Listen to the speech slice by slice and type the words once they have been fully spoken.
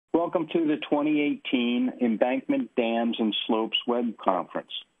Welcome to the 2018 Embankment Dams and Slopes Web Conference.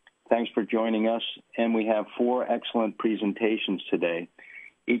 Thanks for joining us, and we have 4 excellent presentations today.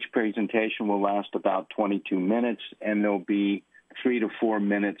 Each presentation will last about 22 minutes, and there'll be 3 to 4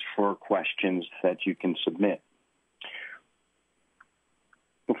 minutes for questions that you can submit.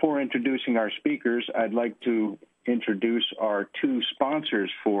 Before introducing our speakers, I'd like to introduce our 2 sponsors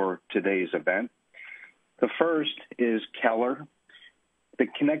for today's event. The first is Keller. The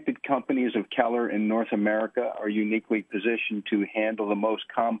connected companies of Keller in North America are uniquely positioned to handle the most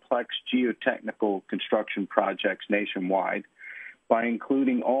complex geotechnical construction projects nationwide. By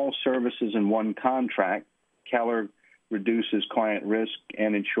including all services in one contract, Keller reduces client risk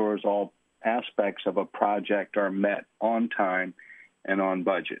and ensures all aspects of a project are met on time and on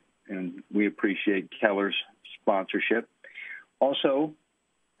budget. And we appreciate Keller's sponsorship. Also,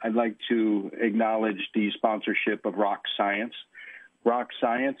 I'd like to acknowledge the sponsorship of Rock Science. Rock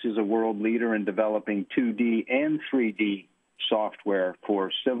Science is a world leader in developing 2D and 3D software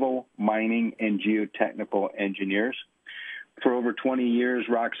for civil, mining, and geotechnical engineers. For over 20 years,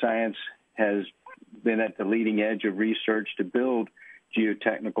 Rock Science has been at the leading edge of research to build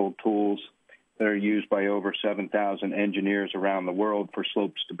geotechnical tools that are used by over 7,000 engineers around the world for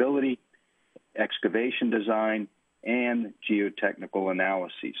slope stability, excavation design, and geotechnical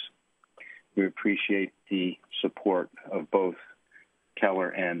analyses. We appreciate the support of both Keller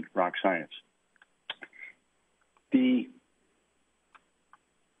and Rock Science. The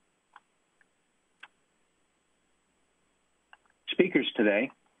speakers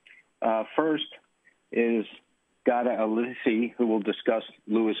today, first is Gada Alifi, who will discuss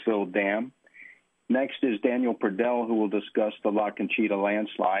Louisville Dam. Next is Daniel Purdell, who will discuss the La Conchita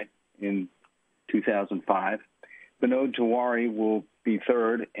landslide in 2005. Vinod Tiwari will be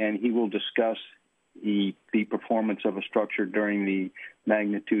third, and he will discuss the performance of a structure during the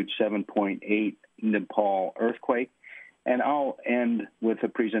magnitude 7.8 Nepal earthquake. And I'll end with a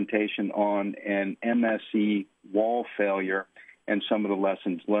presentation on an MSE wall failure and some of the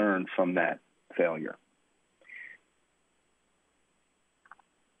lessons learned from that failure.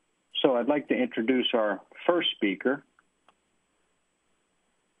 So I'd like to introduce our first speaker.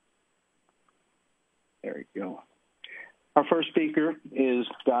 There we go. Our first speaker is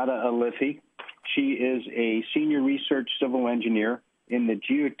Gada Alifi. She is a senior research civil engineer in the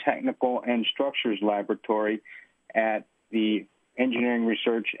Geotechnical and Structures Laboratory at the Engineering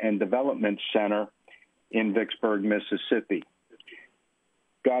Research and Development Center in Vicksburg, Mississippi.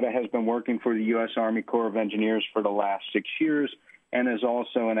 Gada has been working for the U.S. Army Corps of Engineers for the last 6 years and is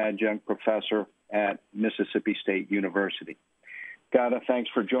also an adjunct professor at Mississippi State University. Gada,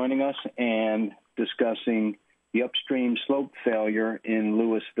 thanks for joining us and discussing the upstream slope failure in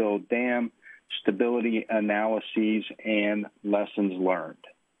Louisville Dam, stability analyses, and lessons learned.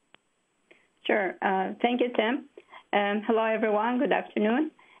 Sure. Thank you, Tim. Hello, everyone. Good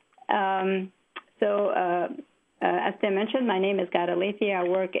afternoon. As Tim mentioned, my name is Gada Alifi. I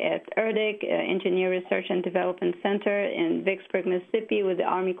work at ERDIC, Engineer Research and Development Center in Vicksburg, Mississippi, with the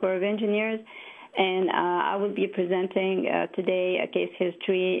Army Corps of Engineers. And I will be presenting today a case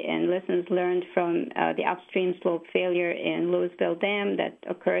history and lessons learned from the upstream slope failure in Louisville Dam that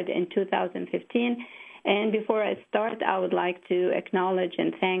occurred in 2015. And before I start, I would like to acknowledge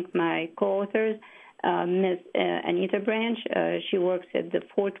and thank my co-authors, Ms. Anita Branch. She works at the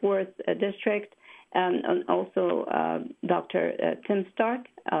Fort Worth District, and also Dr. Tim Stark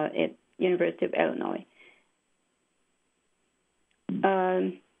at University of Illinois.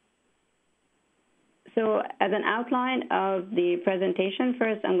 So as an outline of the presentation,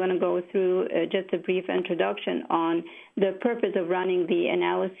 first I'm going to go through just a brief introduction on the purpose of running the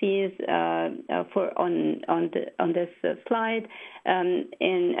analyses on this slide, and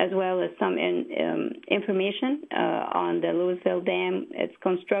as well as some information on the Louisville Dam, its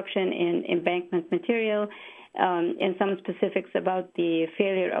construction and embankment material, and some specifics about the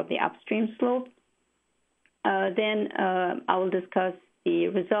failure of the upstream slope. Then I will discuss the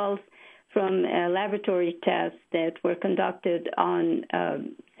results from laboratory tests that were conducted on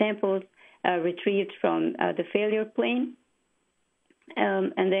samples retrieved from the failure plane,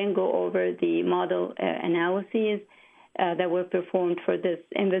 and then go over the model analyses that were performed for this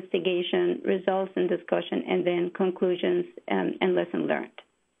investigation, results and discussion, and then conclusions and lesson learned.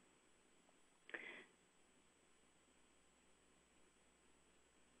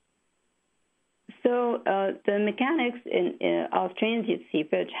 So the mechanics of transient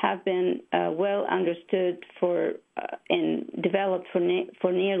seepage have been well understood and developed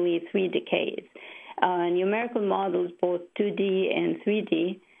for nearly 3 decades. Numerical models, both 2D and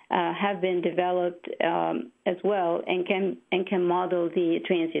 3D, have been developed as well and can model the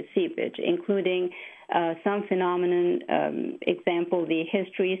transient seepage, including some phenomenon. Example, the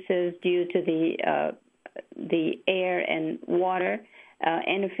hysteresis due to the air and water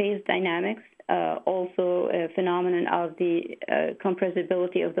interface dynamics. Also, a phenomenon of the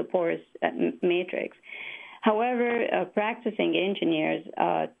compressibility of the porous matrix. However, practicing engineers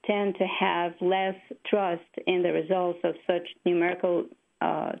tend to have less trust in the results of such numerical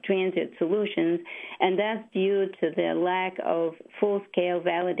transient solutions, and that's due to the lack of full-scale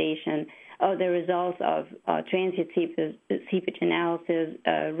validation of the results of transient seepage analysis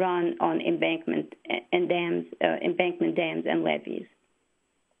run on embankment dams and levees.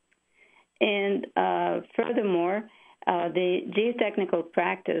 And furthermore, the geotechnical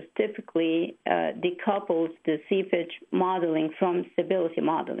practice typically decouples the seepage modeling from stability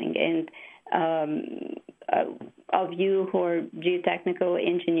modeling. And of you who are geotechnical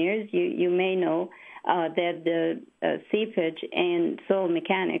engineers, you may know that the seepage and soil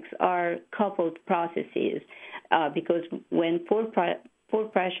mechanics are coupled processes because when pore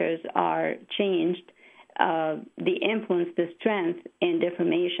pressures are changed, they influence the strength and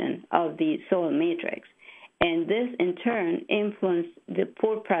deformation of the soil matrix. And this, in turn, influences the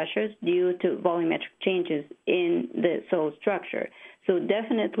pore pressures due to volumetric changes in the soil structure. So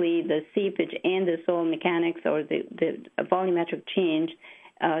definitely the seepage and the soil mechanics or the volumetric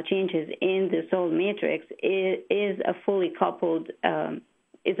changes in the soil matrix is a fully coupled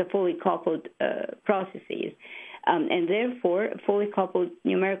processes. And therefore, fully coupled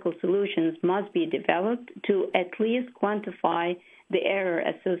numerical solutions must be developed to at least quantify the error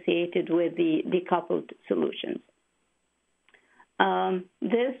associated with the decoupled solutions.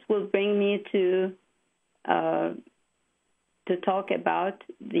 This will bring me to talk about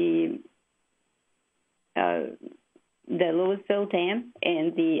the Louisville Dam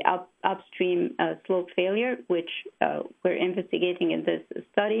and the upstream slope failure, which we're investigating in this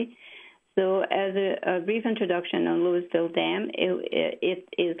study. So as a brief introduction on Louisville Dam, it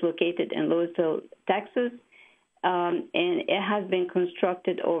is located in Louisville, Texas, and it has been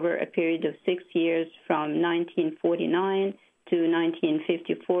constructed over a period of 6 years from 1949 to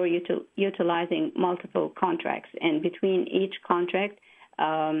 1954, utilizing multiple contracts. And between each contract,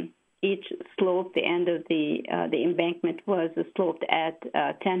 each slope, the end of the embankment was sloped at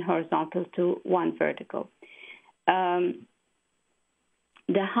 10 horizontal to 1 vertical.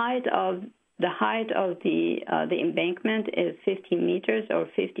 The height of the embankment is 50 meters or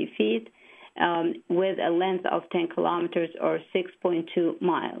 50 feet, with a length of 10 kilometers or 6.2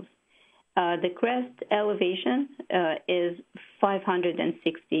 miles. The crest elevation is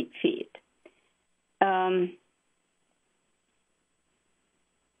 560 feet.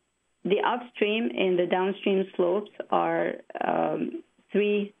 The upstream and the downstream slopes are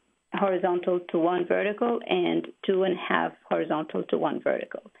 3 horizontal to 1 vertical and 2.5 horizontal to 1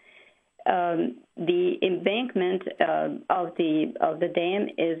 vertical. The embankment of the dam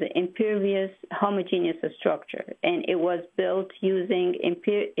is an impervious homogeneous structure, and it was built using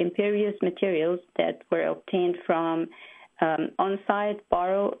impervious materials that were obtained from on-site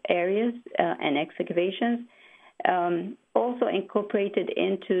borrow areas and excavations. Also incorporated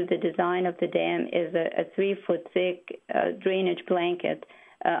into the design of the dam is a 3-foot thick drainage blanket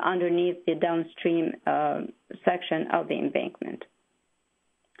underneath the downstream section of the embankment.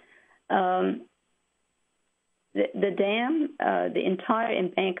 The dam, the entire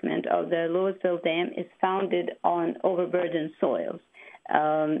embankment of the Louisville Dam is founded on overburdened soils.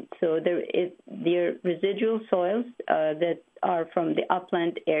 So there are residual soils that are from the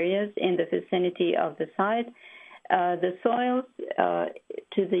upland areas in the vicinity of the site. The soils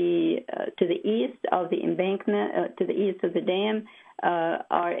to the east of the embankment, to the east of the dam,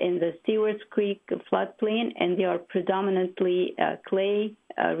 are in the Stewart's Creek floodplain, and they are predominantly clay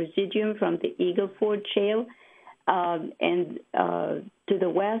residuum from the Eagle Ford shale. And to the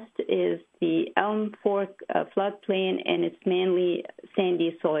west is the Elm Fork floodplain, and it's mainly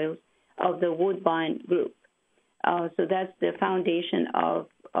sandy soils of the Woodbine group. So that's the foundation of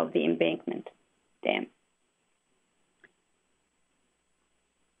the embankment dam.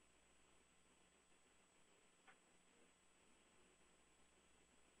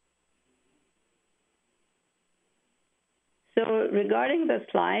 So regarding the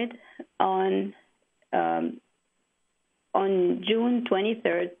slide, on June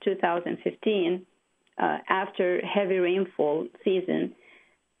 23rd, 2015, after heavy rainfall season,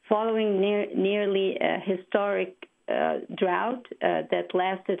 following nearly a historic drought that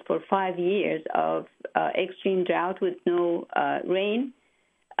lasted for 5 years of extreme drought with no rain,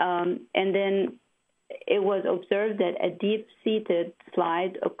 and then it was observed that a deep-seated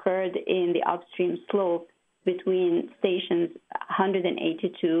slide occurred in the upstream slope between stations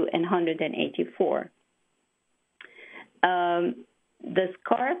 182 and 184. The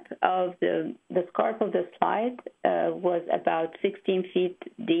scarp of the slide was about 16 feet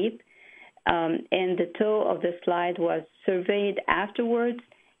deep, and the toe of the slide was surveyed afterwards,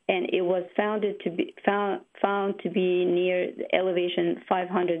 and it was found to be near elevation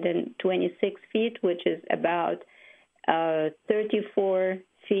 526 feet, which is about 34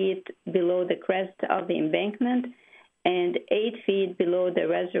 feet below the crest of the embankment and 8 feet below the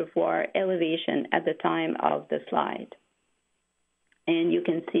reservoir elevation at the time of the slide. And you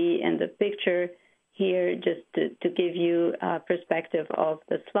can see in the picture here, just to give you a perspective of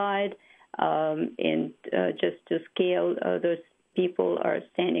the slide, and just to scale, those people are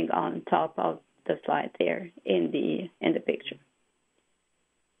standing on top of the slide there in the picture.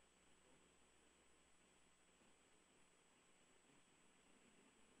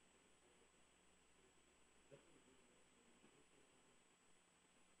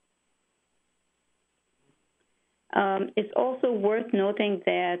 It's also worth noting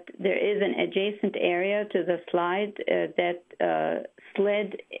that there is an adjacent area to the slide that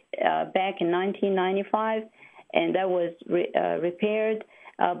slid back in 1995, and that was repaired,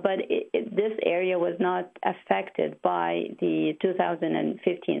 but this area was not affected by the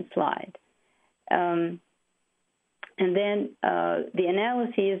 2015 slide. And then the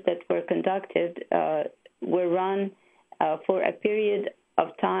analyses that were conducted were run for a period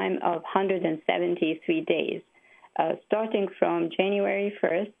of time of 173 days. Starting from January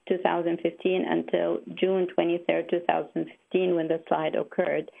 1st, 2015 until June 23rd, 2015, when the slide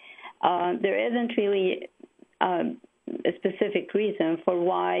occurred. There isn't really a specific reason for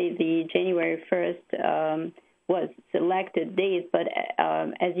why the January 1st was selected date, but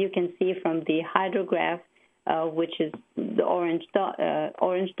as you can see from the hydrograph, which is the orange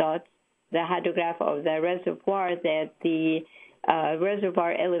dots, the hydrograph of the reservoir, that the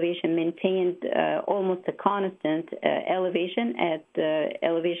reservoir elevation maintained almost a constant elevation at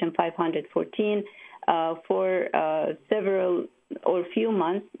elevation 514 for several or few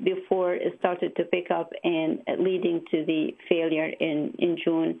months before it started to pick up and leading to the failure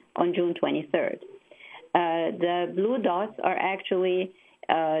on June 23rd. The blue dots are actually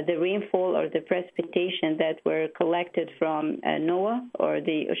the rainfall or the precipitation that were collected from NOAA, or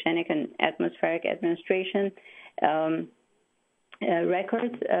the Oceanic and Atmospheric Administration,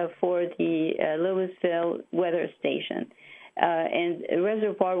 records for the Louisville weather station. And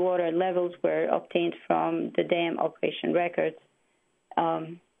reservoir water levels were obtained from the dam operation records.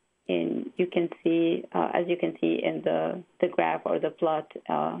 And you can see, as you can see in the graph or the plot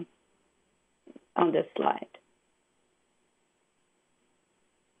on this slide.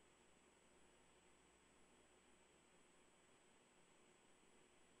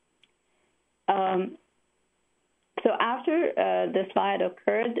 So after the slide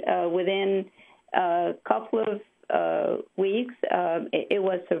occurred, within a couple of weeks, it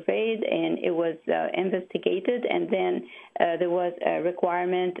was surveyed and it was investigated, and then there was a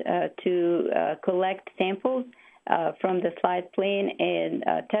requirement to collect samples from the slide plane and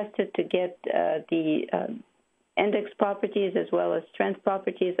test it to get the index properties as well as strength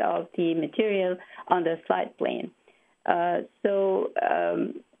properties of the material on the slide plane.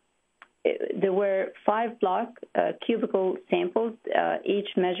 There were 5 block cubical samples, each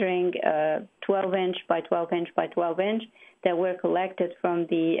measuring 12-inch by 12-inch by 12-inch, that were collected from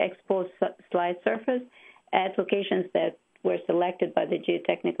the exposed slide surface at locations that were selected by the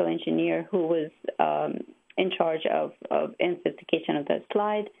geotechnical engineer who was in charge of investigation of the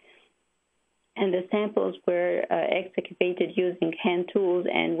slide. And the samples were excavated using hand tools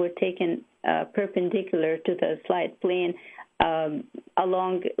and were taken perpendicular to the slide plane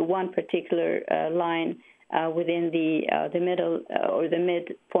along one particular line within the middle or the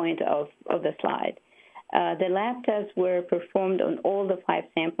midpoint of the slide. The lab tests were performed on all the 5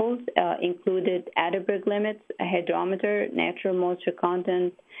 samples, included Atterberg limits, a hydrometer, natural moisture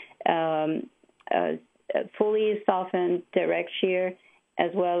content, fully softened direct shear,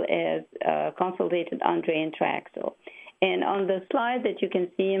 as well as consolidated undrained Traxel. And on the slide that you can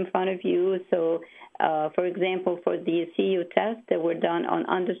see in front of you, so for example, for the CU tests that were done on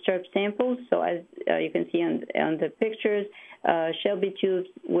undisturbed samples, so as you can see on the pictures, Shelby tubes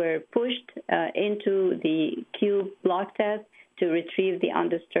were pushed into the cube block test to retrieve the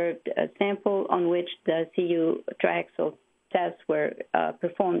undisturbed sample on which the CU Traxel tests were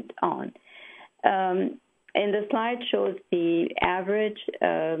performed on. And the slide shows the average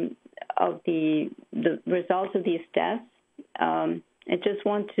of the results of these tests. I just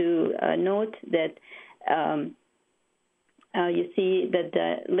want to note that You see that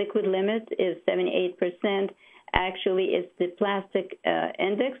the liquid limit is 78%. Actually, it's the plastic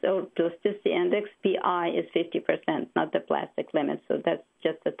index or plasticity index, PI, is 50%, not the plastic limit. So that's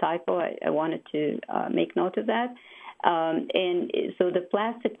just a typo. I wanted to make note of that. And so the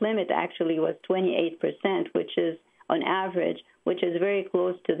plastic limit actually was 28%, which is on average, which is very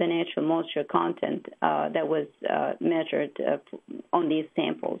close to the natural moisture content that was measured on these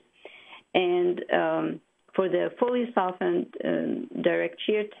samples. And for the fully softened direct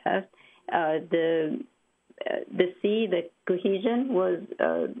shear test, the cohesion was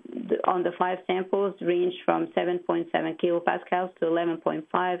on the 5 samples ranged from 7.7 kilopascals to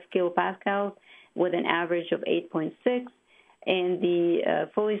 11.5 kilopascals with an average of 8.6. And the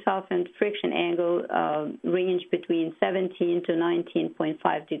fully softened friction angle ranged between 17 to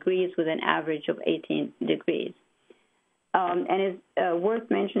 19.5 degrees with an average of 18 degrees. And it's worth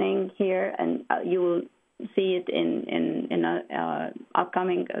mentioning here, and you will see it in an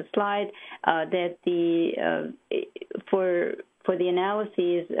upcoming slide, that for the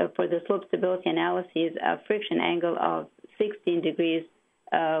analyses, for the slope stability analyses, a friction angle of 16 degrees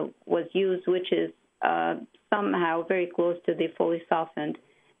was used, which is somehow very close to the fully softened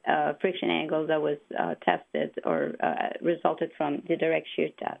friction angle that was tested or resulted from the direct shear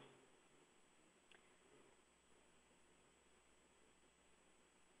test.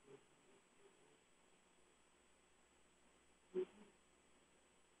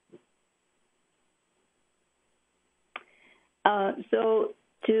 So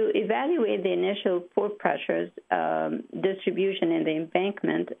to evaluate the initial pore pressures distribution in the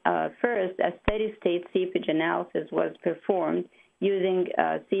embankment, first a steady-state seepage analysis was performed using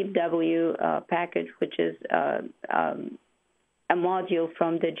a CW package, which is a module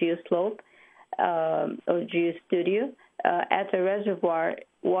from the GeoSlope or Geo-Studio at a reservoir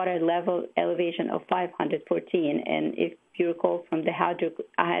water level elevation of 514. And if you recall from the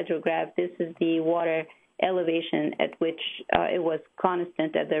hydrograph, this is the water elevation at which it was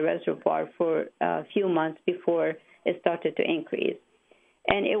constant at the reservoir for a few months before it started to increase.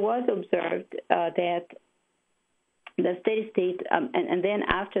 And it was observed that the steady state, and then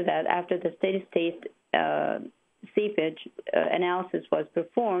after that, after the steady state seepage analysis was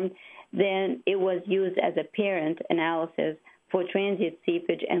performed, then it was used as a parent analysis for transient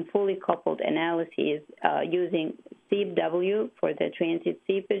seepage and fully coupled analyses using SEEP-W for the transient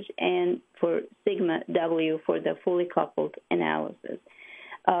seepage and for sigma-W for the fully coupled analysis.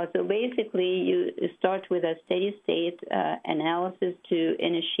 So basically, you start with a steady-state analysis to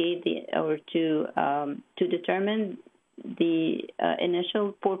initiate to determine the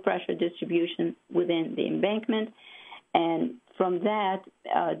initial pore pressure distribution within the embankment, and from that,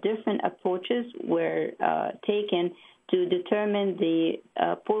 different approaches were taken to determine the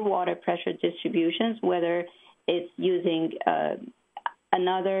pore water pressure distributions, whether it's using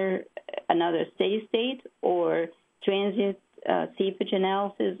another steady state or transient seepage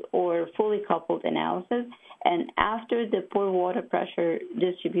analysis or fully coupled analysis. And after the pore water pressure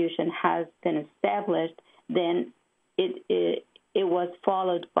distribution has been established, then it was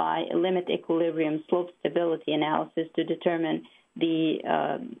followed by a limit equilibrium slope stability analysis to determine the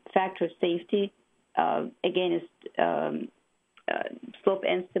factor of safety against slope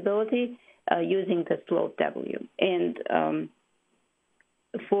instability using the slope W. And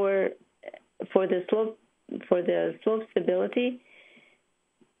for the slope stability,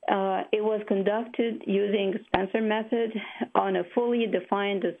 it was conducted using Spencer method on a fully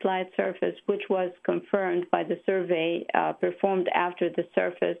defined slide surface, which was confirmed by the survey performed after the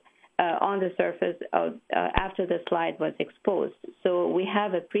surface on the surface after the slide was exposed. So we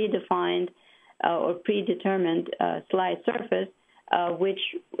have a predefined or predetermined slide surface, which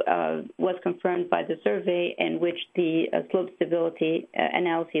was confirmed by the survey and which the slope stability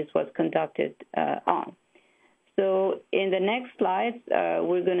analysis was conducted on. So in the next slides,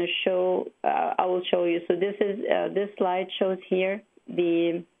 we're going to show, I will show you. So this slide shows here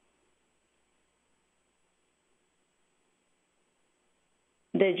the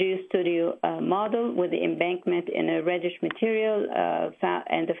Geo-Studio model with the embankment in a reddish material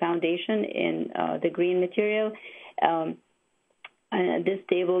and the foundation in the green material. This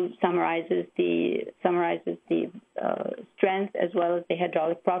table summarizes the strength as well as the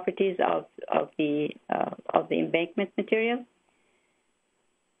hydraulic properties of the embankment material.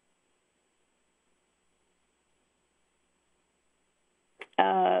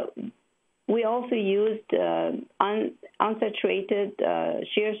 We also used unsaturated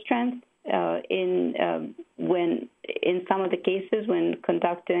shear strength in some of the cases when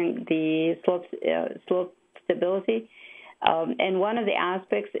conducting the slope stability. And one of the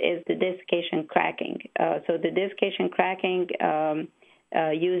aspects is the desiccation cracking. So the desiccation cracking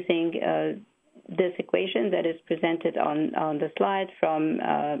using this equation that is presented on the slide from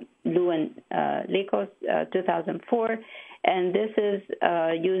Liu and Likos, 2004. And this is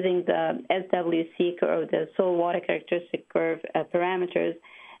using the SWC curve, the soil water characteristic curve parameters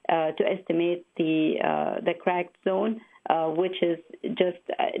to estimate the cracked zone, which is just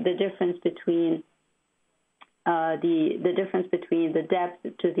the difference between the difference between the depth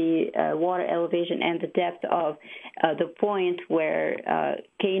to the water elevation and the depth of the point where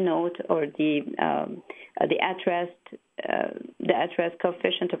K note or the at-rest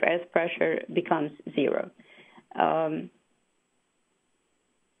coefficient of earth pressure becomes 0.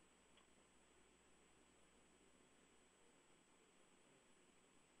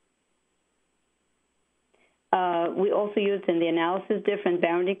 We also used in the analysis different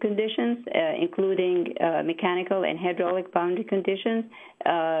boundary conditions, including mechanical and hydraulic boundary conditions.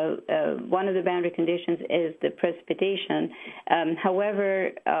 One of the boundary conditions is the precipitation.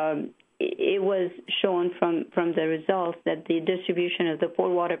 However, it was shown from the results that the distribution of the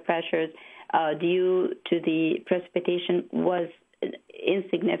pore water pressures due to the precipitation was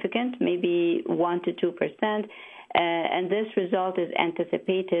insignificant, maybe 1 to 2%. And this result is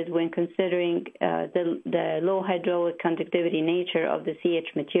anticipated when considering the low hydraulic conductivity nature of the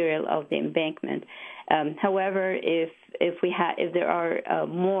CH material of the embankment. However, if there are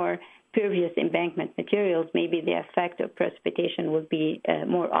more pervious embankment materials, maybe the effect of precipitation would be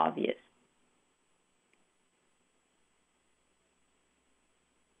more obvious.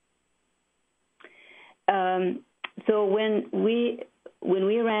 So when we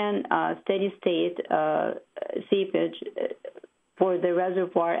ran steady state seepage for the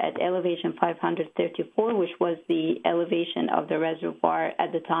reservoir at elevation 534, which was the elevation of the reservoir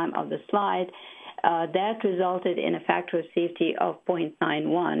at the time of the slide, that resulted in a factor of safety of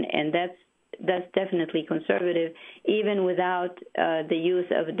 0.91, and that's definitely conservative, even without the use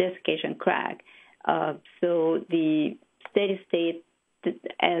of a desiccation crack. So the steady state,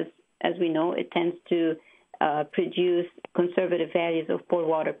 as we know, it tends to produce conservative values of pore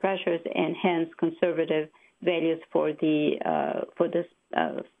water pressures and hence conservative values for the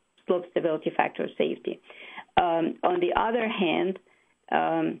slope stability factor of safety. On the other hand,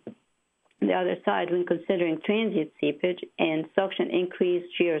 the other side, when considering transient seepage and suction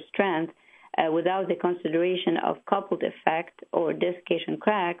increased shear strength without the consideration of coupled effect or desiccation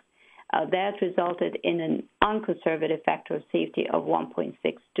cracks, that resulted in an unconservative factor of safety of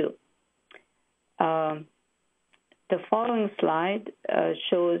 1.62. The following slide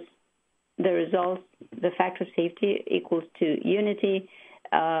shows the results, the factor of safety equals to unity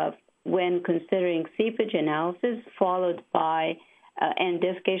when considering seepage analysis, followed by and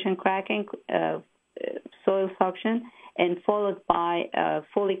desiccation cracking, soil suction, and followed by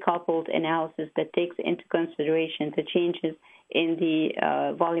fully coupled analysis that takes into consideration the changes in the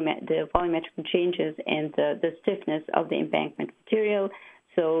volumetric changes and the stiffness of the embankment material.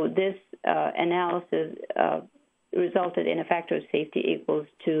 So this analysis resulted in a factor of safety equals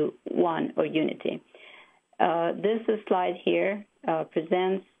to 1 or unity. This slide here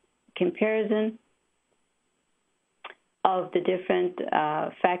presents comparison of the different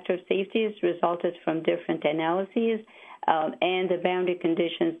factor of safeties resulted from different analyses and the boundary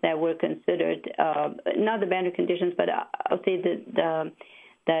conditions that were considered, not the boundary conditions, but I'll say the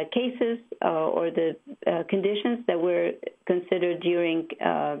cases or the conditions that were considered during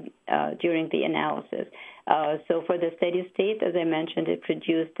the analysis. So for the steady state, as I mentioned, it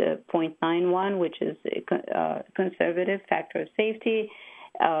produced a 0.91, which is a conservative factor of safety.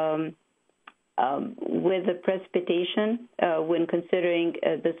 With the precipitation, when considering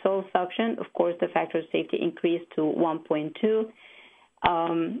the soil suction, of course, the factor of safety increased to 1.2.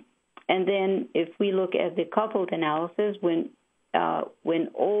 And then if we look at the coupled analysis, when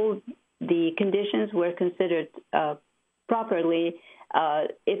all the conditions were considered properly,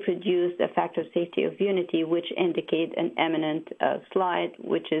 it produced a factor of safety of unity, which indicate an eminent slide,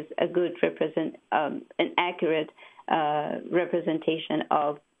 which is a good an accurate representation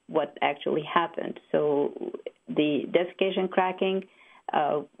of what actually happened. So the desiccation cracking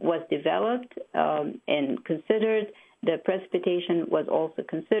was developed and considered. The precipitation was also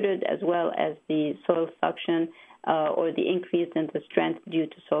considered, as well as the soil suction or the increase in the strength due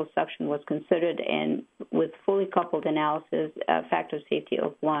to soil suction was considered. And with fully coupled analysis, factor of safety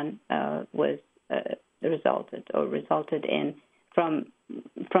of 1 was resulted in from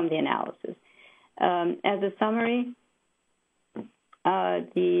the analysis. As a summary,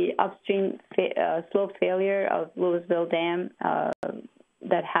 the upstream slope failure of Louisville Dam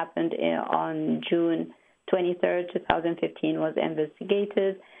that happened on June 23rd, 2015 was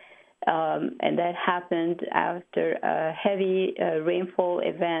investigated. And that happened after a heavy rainfall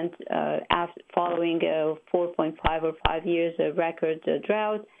event following a 4.5 or 5 years of record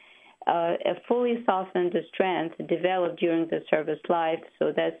drought. A fully softened strand developed during the service life,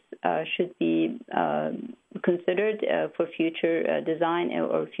 so that should be considered for future design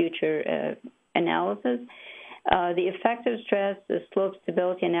or future analysis. The effective stress slope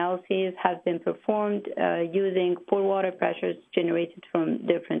stability analyses have been performed using pore water pressures generated from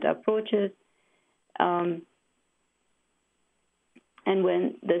different approaches. And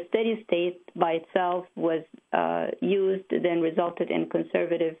when the steady state by itself was used, then resulted in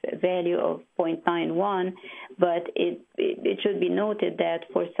conservative value of 0.91. But it should be noted that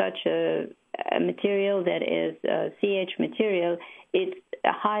for such a material that is CH material, it's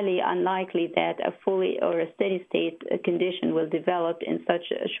highly unlikely that a fully or a steady state condition will develop in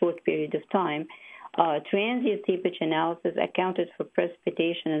such a short period of time. Transient seepage analysis accounted for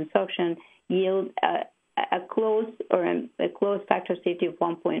precipitation and suction yield a close factor of safety of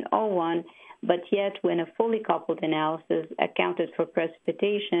 1.01, but yet when a fully coupled analysis accounted for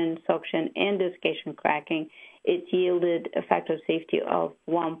precipitation, suction, and desiccation cracking, it yielded a factor of safety of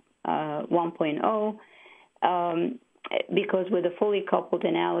 1.0. Because with a fully coupled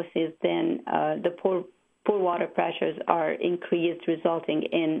analysis, then the pore water pressures are increased, resulting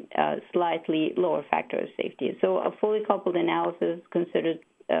in slightly lower factor of safety. So a fully coupled analysis considered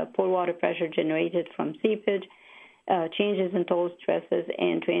pore water pressure generated from seepage, changes in total stresses,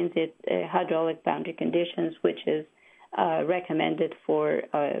 and transient hydraulic boundary conditions, which is recommended for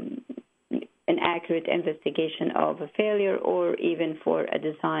an accurate investigation of a failure or even for a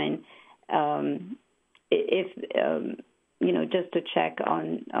design, just to check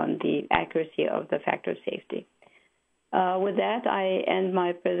on the accuracy of the factor of safety. With that, I end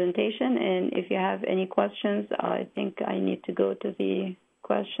my presentation, and if you have any questions, I think I need to go to the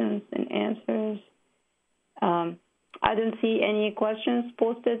questions and answers. I don't see any questions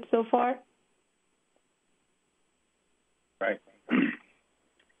posted so far. Right.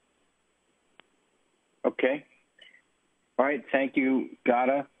 Okay. All right. Thank you,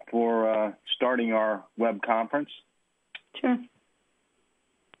 Gada, for starting our web conference. Sure.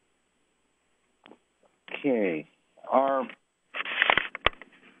 Okay. Our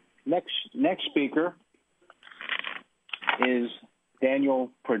next speaker is Daniel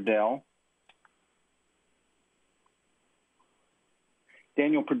Pradell.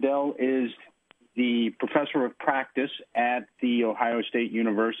 Daniel Pradell is the professor of practice at The Ohio State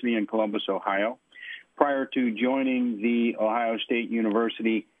University in Columbus, Ohio. Prior to joining the Ohio State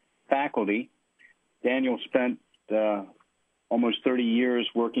University faculty, Daniel spent almost 30 years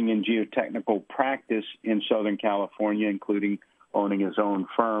working in geotechnical practice in Southern California, including owning his own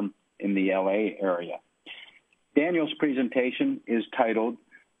firm in the LA area. Daniel's presentation is titled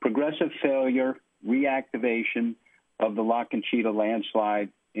Progressive Failure Reactivation of the La Conchita Landslide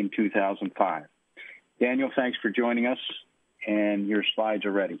in 2005. Daniel, thanks for joining us, and your slides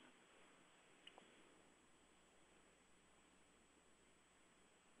are ready.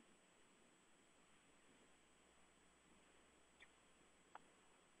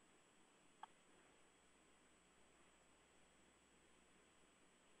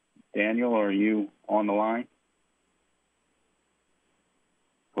 Daniel, are you on the line?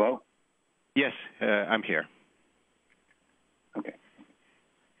 Hello? Yes, I'm here. Okay.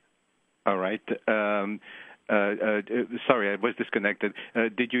 All right. Sorry, I was disconnected.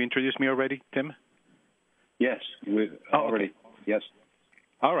 Did you introduce me already, Tim? Yes, already. Okay. Yes.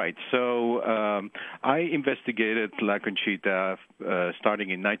 All right. So I investigated La Conchita starting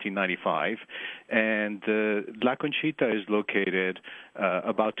in 1995, and La Conchita is located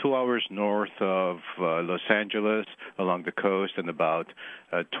about 2 hours north of Los Angeles along the coast and about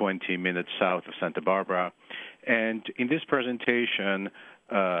 20 minutes south of Santa Barbara. And in this presentation,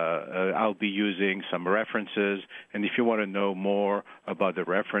 I'll be using some references, and if you want to know more about the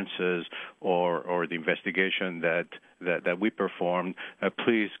references or the investigation that we performed,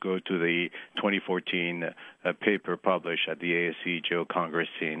 please go to the 2014 paper published at the ASCE Geo-Congress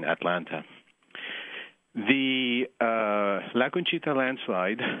in Atlanta. The La Conchita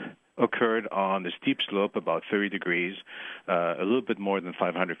landslide occurred on a steep slope about 30 degrees, a little bit more than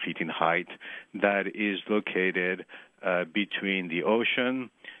 500 feet in height, that is located between the ocean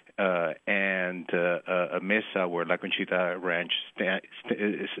and a mesa where La Conchita Ranch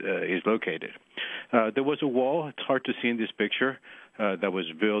is located. There was a wall, it's hard to see in this picture, that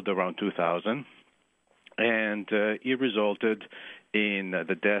was built around 2000, and it resulted in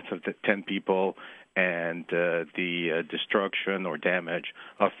the death of 10 people and the destruction or damage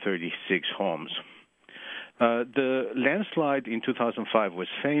of 36 homes. The landslide in 2005 was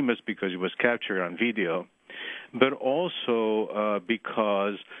famous because it was captured on video, but also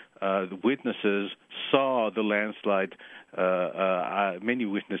because the witnesses saw the landslide. Many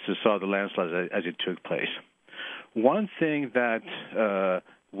witnesses saw the landslide as it took place. One thing that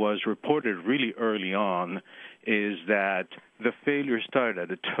was reported really early on is that the failure started at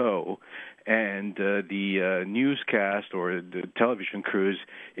the toe, and the newscast or the television crews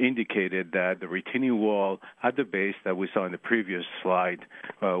indicated that the retaining wall at the base that we saw in the previous slide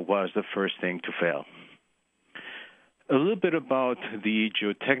was the first thing to fail. A little bit about the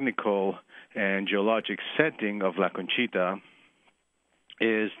geotechnical and geologic setting of La Conchita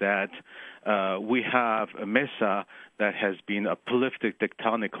is that we have a mesa that has been uplifted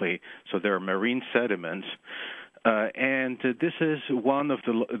tectonically, so there are marine sediments, and this is one of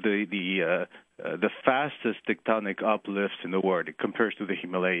the fastest tectonic uplifts in the world. It compares to the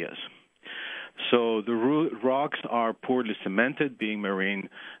Himalayas. So the rocks are poorly cemented, being marine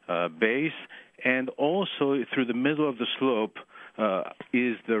base, and also through the middle of the slope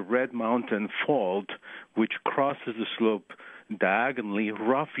is the Red Mountain Fault, which crosses the slope diagonally,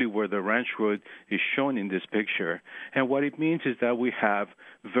 roughly where the ranch road is shown in this picture. And what it means is that we have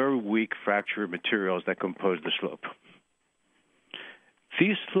very weak fracture materials that compose the slope.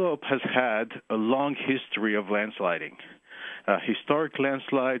 This slope has had a long history of landsliding. Historic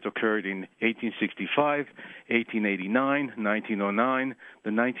landslides occurred in 1865, 1889, 1909.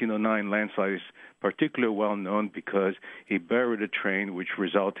 The 1909 landslide is particularly well known because it buried a train, which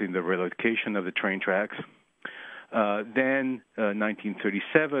resulted in the relocation of the train tracks. Then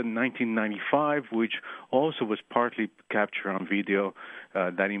 1937, 1995, which also was partly captured on video,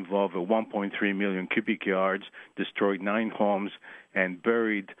 that involved 1.3 million cubic yards, destroyed 9 homes, and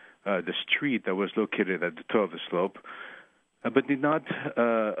buried the street that was located at the toe of the slope, but did not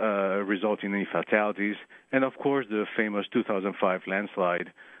result in any fatalities. And, of course, the famous 2005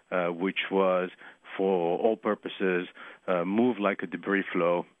 landslide, which was, for all purposes, moved like a debris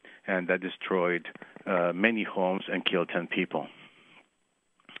flow, and that destroyed many homes and killed 10 people.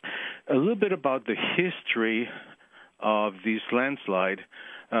 A little bit about the history of this landslide.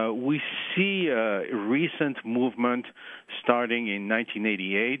 We see a recent movement starting in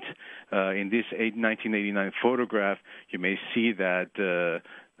 1988. In this 1989 photograph, you may see that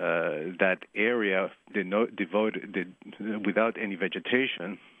that area devoted without any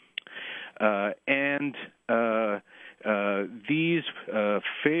vegetation. And these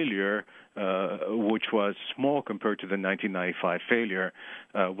failure, which was small compared to the 1995 failure,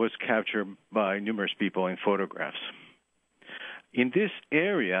 was captured by numerous people in photographs. In this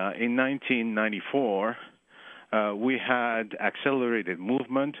area, in 1994, we had accelerated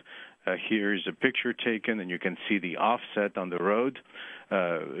movement. Here's a picture taken, and you can see the offset on the road,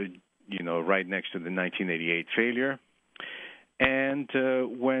 right next to the 1988 failure. And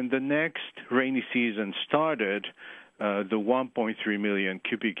when the next rainy season started, the 1.3 million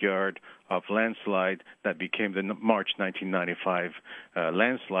cubic yard of landslide that became the March 1995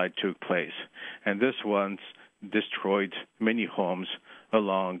 landslide took place. And this one destroyed many homes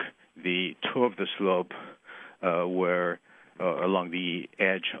along the toe of the slope, along the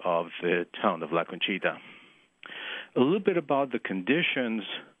edge of the town of La Conchita. A little bit about the conditions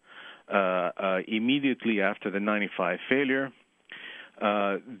immediately after the 95 failure.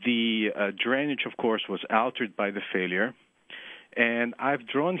 The drainage, of course, was altered by the failure, and I've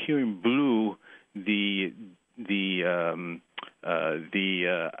drawn here in blue the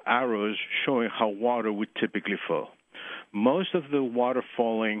arrows showing how water would typically flow. Most of the water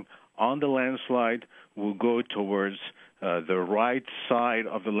falling on the landslide will go towards the right side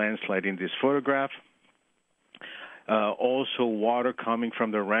of the landslide in this photograph. Also, water coming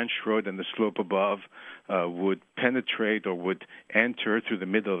from the ranch road and the slope above would penetrate or would enter through the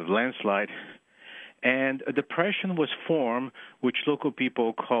middle of the landslide. And a depression was formed, which local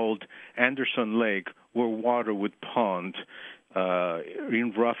people called Anderson Lake, where water would pond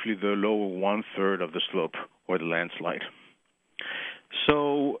in roughly the lower one-third of the slope or the landslide.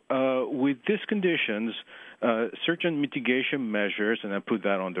 So with these conditions, certain mitigation measures, and I put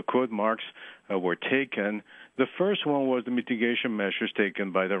that on the quote marks, were taken. The first one was the mitigation measures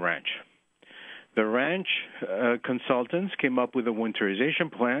taken by the ranch. The ranch consultants came up with a winterization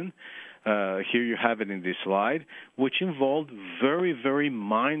plan. Here you have it in this slide, which involved very, very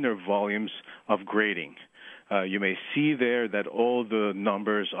minor volumes of grading. You may see there that all the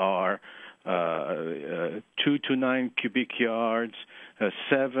numbers are 2 to 9 cubic yards,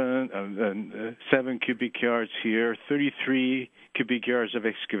 7 cubic yards here, 33 cubic yards of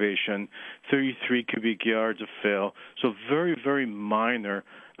excavation, 33 cubic yards of fill. So very, very minor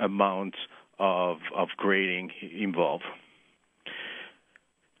amounts of grading involved.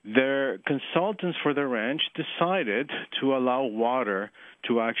 Their consultants for the ranch decided to allow water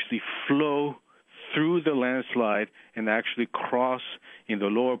to actually flow through the landslide and actually cross in the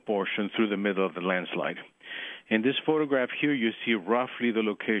lower portion through the middle of the landslide. In this photograph here, you see roughly the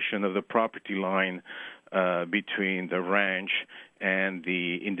location of the property line between the ranch and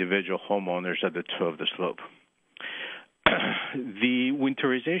the individual homeowners at the toe of the slope. The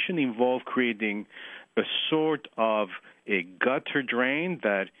winterization involved creating a sort of a gutter drain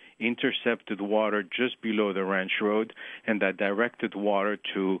that intercepted water just below the ranch road and that directed water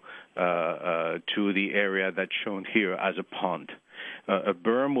to the area that's shown here as a pond. A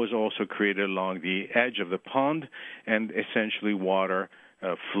berm was also created along the edge of the pond, and essentially water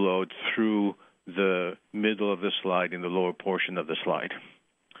flowed through the middle of the slide in the lower portion of the slide.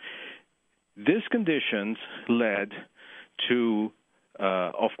 These conditions led to,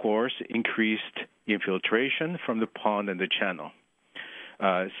 of course, increased infiltration from the pond and the channel.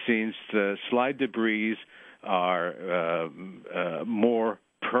 Since the slide debris are more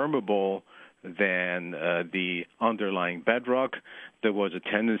permeable than the underlying bedrock, there was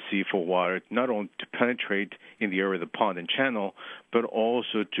a tendency for water not only to penetrate in the area of the pond and channel, but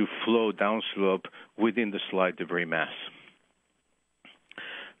also to flow downslope within the slide debris mass.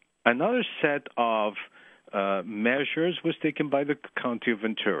 Another set of measures was taken by the County of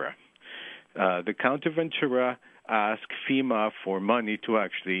Ventura. The County of Ventura asked FEMA for money to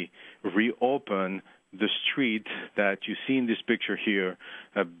actually reopen the street that you see in this picture here,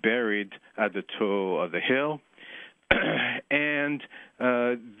 buried at the toe of the hill. And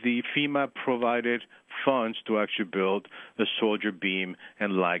the FEMA provided funds to actually build a soldier beam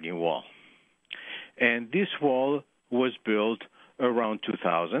and lagging wall. And this wall was built around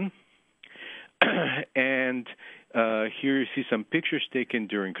 2000. And here you see some pictures taken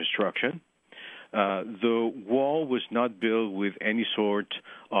during construction. The wall was not built with any sort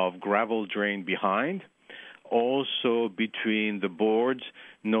of gravel drain behind. Also, between the boards,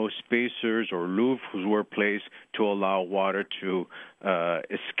 no spacers or louvres were placed to allow water to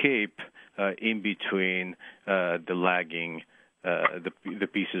escape in between the lagging, the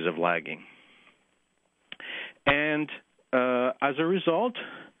pieces of lagging. And as a result,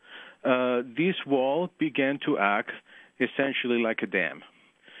 this wall began to act essentially like a dam.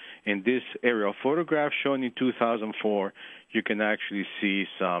 In this aerial photograph shown in 2004, you can actually see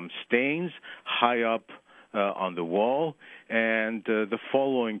some stains high up on the wall. And the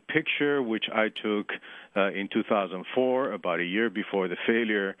following picture, which I took in 2004, about a year before the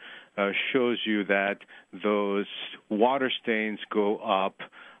failure, shows you that those water stains go up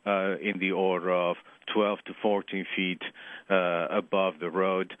in the order of 12 to 14 feet above the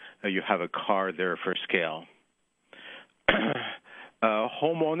road. You have a car there for scale.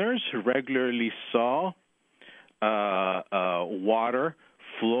 Homeowners regularly saw water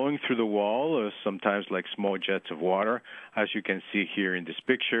flowing through the wall, sometimes like small jets of water, as you can see here in this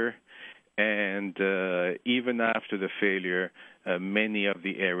picture. And even after the failure, many of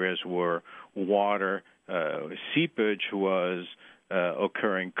the areas where water seepage was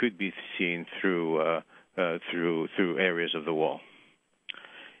occurring could be seen through areas of the wall.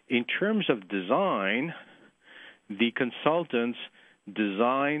 In terms of design, the consultants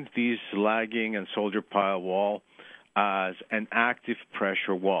designed this lagging and soldier pile wall as an active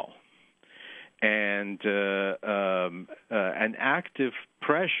pressure wall. And an active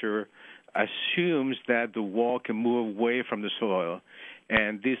pressure assumes that the wall can move away from the soil,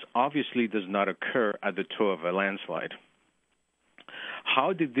 and this obviously does not occur at the toe of a landslide.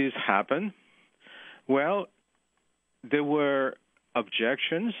 How did this happen? Well, there were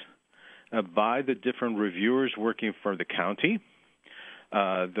objections by the different reviewers working for the county.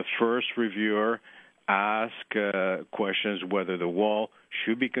 The first reviewer asked questions whether the wall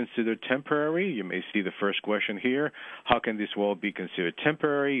should be considered temporary. You may see the first question here. How can this wall be considered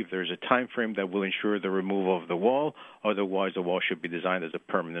temporary if there's a time frame that will ensure the removal of the wall? Otherwise, the wall should be designed as a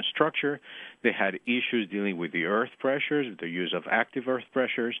permanent structure. They had issues dealing with the earth pressures, the use of active earth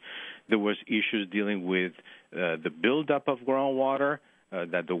pressures. There was issues dealing with the buildup of groundwater,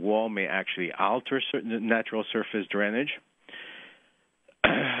 that the wall may actually alter certain natural surface drainage.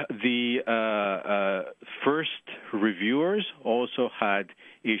 The first reviewers also had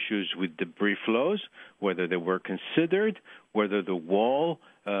issues with debris flows, whether they were considered, whether the wall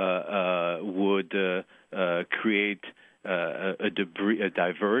would create a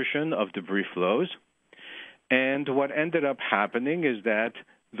diversion of debris flows. And what ended up happening is that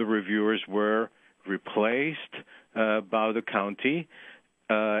the reviewers were replaced by the county,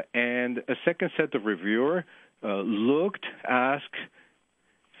 and a second set of reviewers asked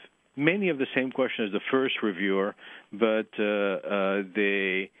many of the same questions as the first reviewer, but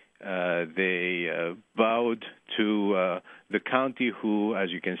they bowed to the county who, as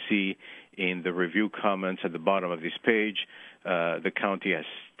you can see in the review comments at the bottom of this page, the county has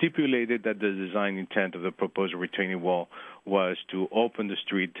stipulated that the design intent of the proposed retaining wall was to open the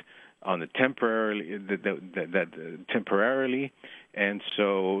street on a temporarily, and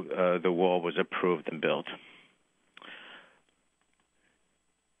so the wall was approved and built.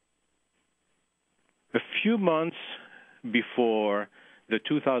 A few months before the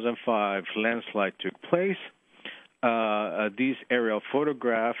 2005 landslide took place, this aerial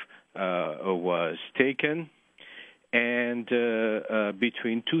photograph was taken, and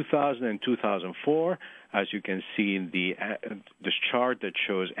between 2000 and 2004, as you can see in this chart that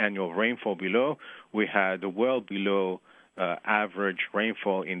shows annual rainfall below, we had well below average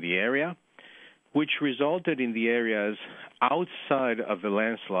rainfall in the area, which resulted in the areas outside of the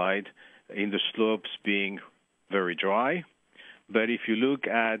landslide in the slopes being very dry. But if you look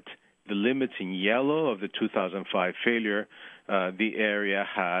at the limits in yellow of the 2005 failure, the area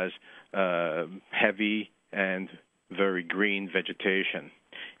has heavy and very green vegetation,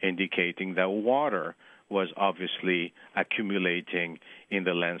 indicating that water was obviously accumulating in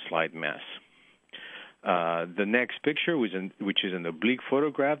the landslide mess. The next picture, which is an oblique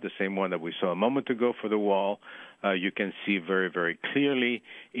photograph, the same one that we saw a moment ago for the wall, you can see very, very clearly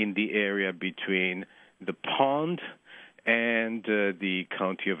in the area between the pond and the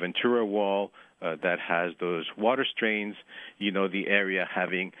County of Ventura wall that has those water strains, the area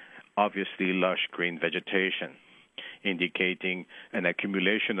having obviously lush green vegetation, indicating an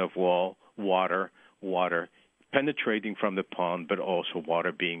accumulation of water penetrating from the pond, but also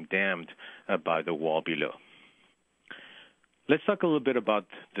water being dammed by the wall below. Let's talk a little bit about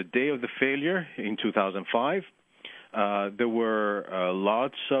the day of the failure in 2005. There were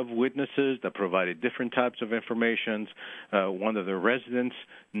lots of witnesses that provided different types of information. One of the residents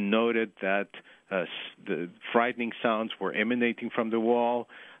noted that the frightening sounds were emanating from the wall.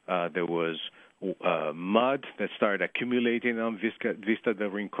 There was mud that started accumulating on Vista del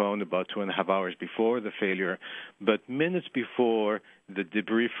Rincon about 2.5 hours before the failure. But minutes before the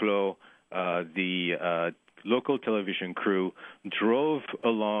debris flow, the local television crew drove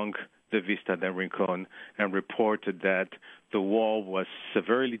along the Vista del Rincon and reported that the wall was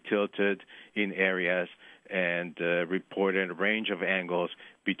severely tilted in areas and reported a range of angles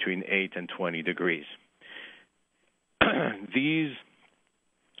between 8 and 20 degrees. These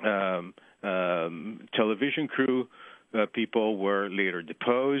television crew people were later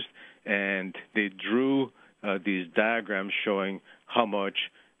deposed, and they drew these diagrams showing how much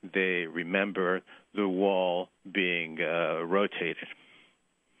they remember the wall being rotated.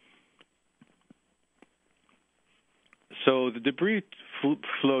 So the debris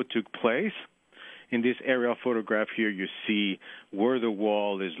flow took place. In this aerial photograph here, you see where the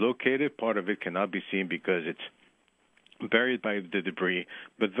wall is located. Part of it cannot be seen because it's buried by the debris.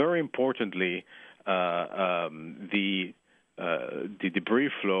 But very importantly, the debris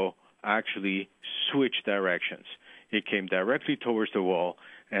flow actually switched directions. It came directly towards the wall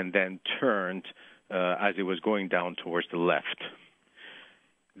and then turned as it was going down towards the left.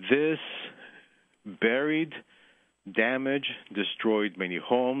 This buried, damaged, destroyed many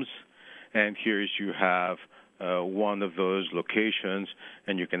homes, and here you have one of those locations,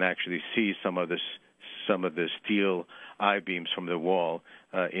 and you can actually see some of the steel I-beams from the wall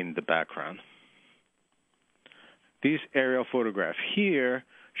in the background. This aerial photograph here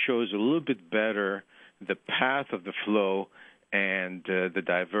shows a little bit better the path of the flow and the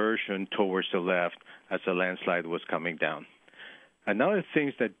diversion towards the left as the landslide was coming down. Another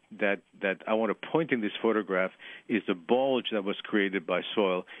thing that I want to point in this photograph is the bulge that was created by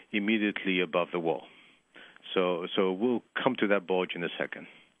soil immediately above the wall. So we'll come to that bulge in a second.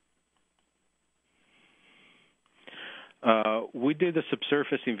 We did a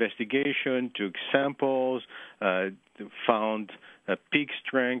subsurface investigation, took samples, found peak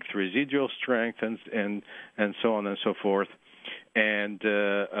strength, residual strength, and so on and so forth, and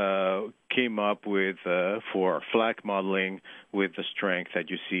came up with, for FLAC modeling, with the strength that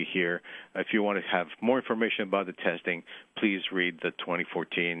you see here. If you want to have more information about the testing, please read the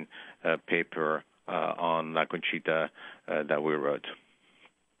 2014 paper on La Conchita that we wrote.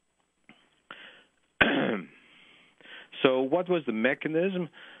 So what was the mechanism?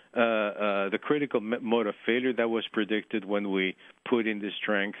 The critical mode of failure that was predicted when we put in this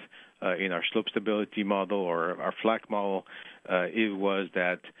strength in our slope stability model or our FLAC model, it was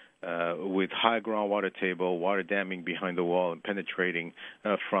that with high groundwater table, water damming behind the wall and penetrating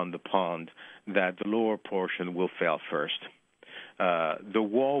from the pond, that the lower portion will fail first. the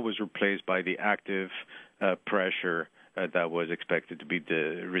wall was replaced by the active pressure that was expected to be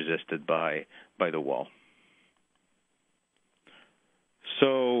resisted by the wall.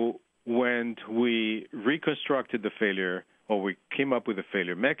 So when we reconstructed the failure, or we came up with a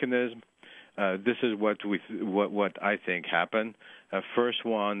failure mechanism, this is what I think happened. First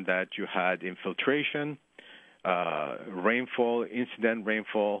one, that you had infiltration, rainfall, incident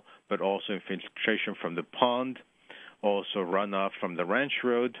rainfall, but also infiltration from the pond, also runoff from the ranch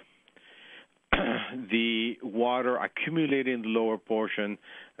road. The water accumulated in the lower portion,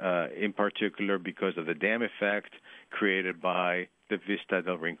 in particular because of the dam effect created by the Vista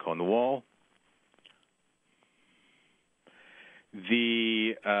del Rincon wall.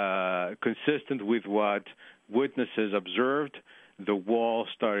 Consistent with what witnesses observed, the wall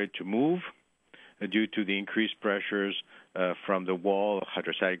started to move due to the increased pressures from the wall,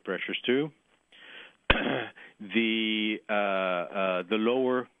 hydrostatic pressures too. The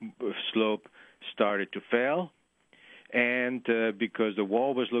lower slope started to fail, and because the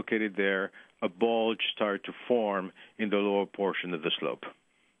wall was located there, a bulge started to form in the lower portion of the slope.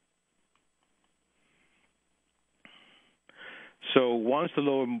 So once the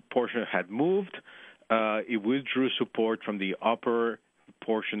lower portion had moved, it withdrew support from the upper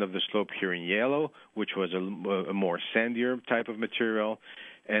portion of the slope here in yellow, which was a more sandier type of material.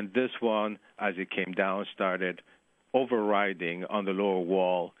 And this one, as it came down, started overriding on the lower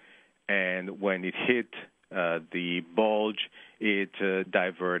wall. And when it hit the bulge, it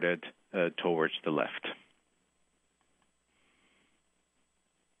diverted towards the left.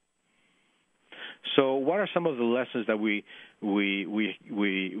 So what are some of the lessons that we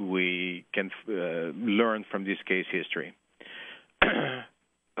can learn from this case history?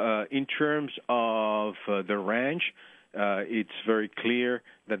 In terms of the ranch, it's very clear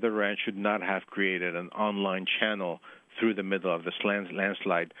that the ranch should not have created an online channel through the middle of the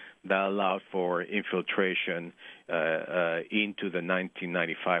landslide that allowed for infiltration into the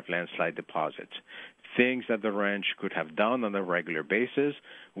 1995 landslide deposits. Things that the ranch could have done on a regular basis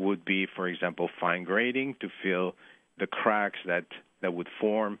would be, for example, fine grading to fill the cracks that would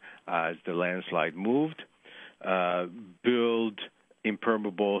form as the landslide moved, build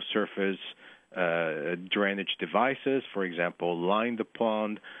impermeable surface drainage devices, for example, line the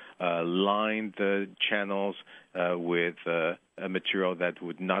pond, line the channels with a material that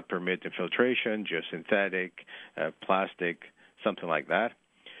would not permit infiltration, geosynthetic, plastic, something like that.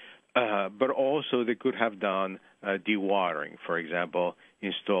 But also they could have done dewatering, for example,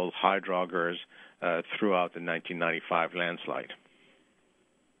 installed hydroaugers throughout the 1995 landslide.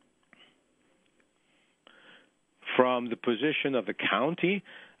 From the position of the county,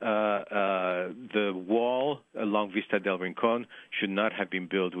 the wall along Vista del Rincon should not have been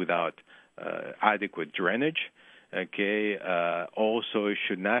built without adequate drainage. Okay. Also, it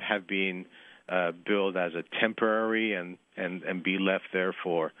should not have been built as a temporary and be left there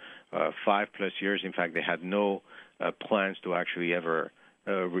for 5+ years. In fact, they had no plans to actually ever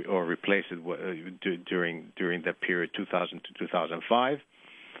or replace it during that period, 2000 to 2005.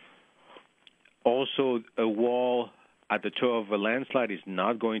 Also, a wall at the toe of a landslide is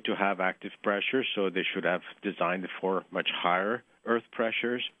not going to have active pressure, so they should have designed it for much higher earth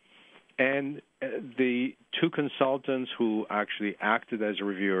pressures. And the two consultants who actually acted as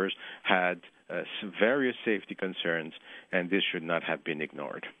reviewers had various safety concerns, and this should not have been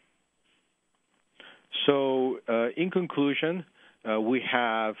ignored. So, in conclusion, we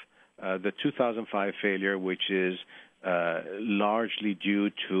have the 2005 failure, which is largely due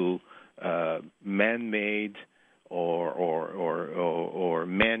to man-made or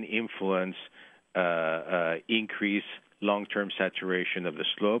man-influence increase long-term saturation of the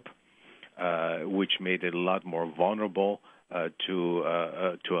slope, which made it a lot more vulnerable to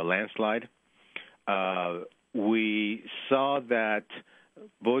a landslide. We saw that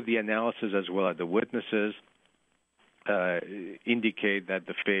both the analysis as well as the witnesses indicate that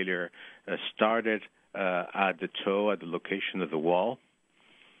the failure started at the toe, at the location of the wall.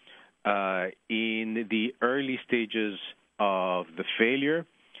 In the early stages of the failure,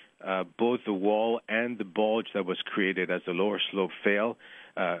 both the wall and the bulge that was created as the lower slope failed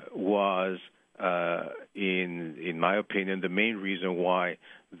was, in my opinion, the main reason why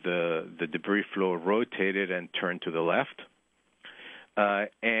the debris flow rotated and turned to the left.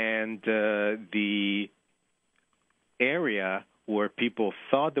 And the area where people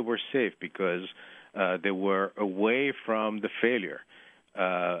thought they were safe because they were away from the failure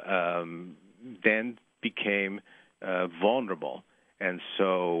then became vulnerable. And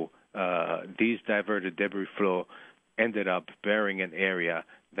so these diverted debris flow ended up burying an area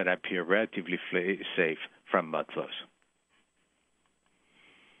that appeared relatively safe from mud flows.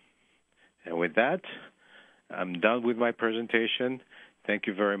 And with that, I'm done with my presentation. Thank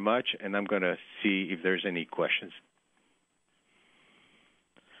you very much, and I'm going to see if there's any questions.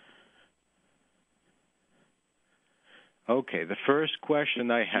 Okay, the first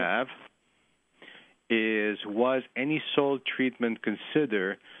question I have is, was any soil treatment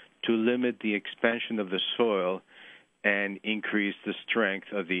considered to limit the expansion of the soil and increase the strength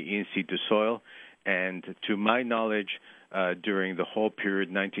of the in situ soil? And to my knowledge, during the whole period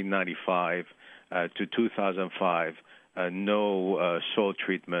 1995 to 2005, no soil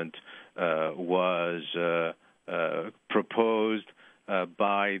treatment was proposed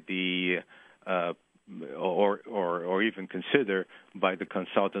by the or even considered by the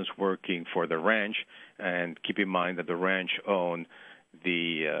consultants working for the ranch. And keep in mind that the ranch owned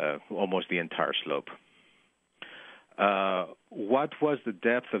almost the entire slope. What was the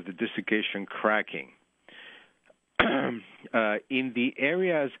depth of the desiccation cracking? In the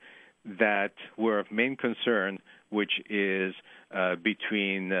areas that were of main concern, which is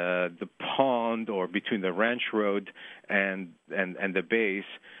between the pond or between the ranch road and the base,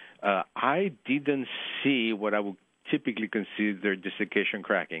 I didn't see what I would typically consider desiccation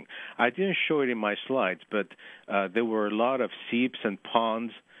cracking. I didn't show it in my slides, but there were a lot of seeps and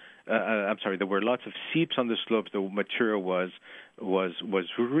ponds. There were lots of seeps on the slopes. The material was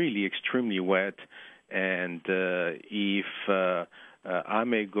really extremely wet. And if I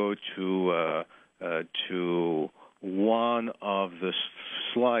may go to one of the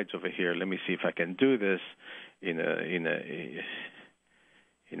slides over here, let me see if I can do this in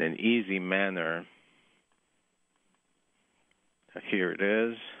an easy manner. Here it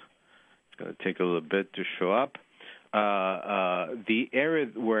is. It's going to take a little bit to show up. The area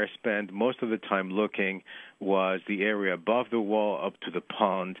where I spent most of the time looking was the area above the wall up to the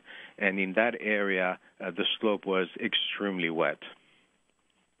pond, and in that area, the slope was extremely wet.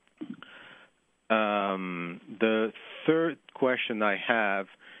 The third question I have,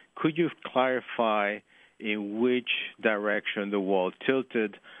 could you clarify in which direction the wall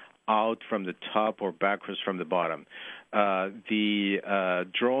tilted out from the top or backwards from the bottom? The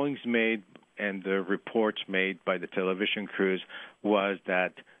drawings made and the reports made by the television crews was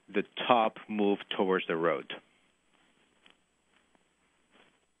that the top moved towards the road.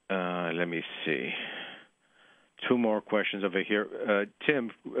 Let me see. Two more questions over here. Tim,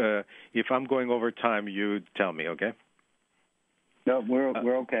 if I'm going over time, you tell me, okay? No,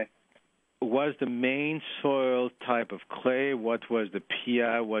 we're okay. Was the main soil type of clay? What was the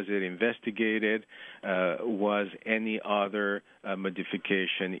PI? Was it investigated? Was any other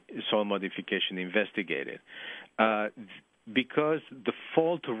soil modification investigated? Because the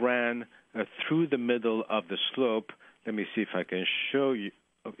fault ran through the middle of the slope, let me see if I can show you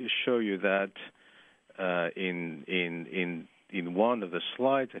that in one of the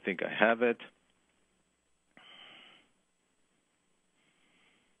slides. I think I have it.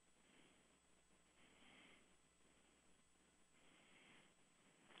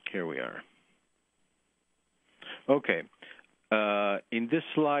 Here we are. Okay. In this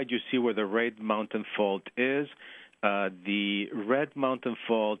slide, you see where the Red Mountain Fault is. The Red Mountain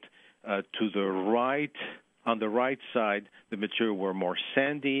Fault to the right, on the right side, the material were more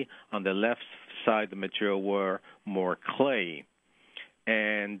sandy. On the left side, the material were more clay.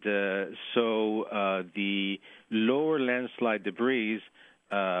 And so the lower landslide debris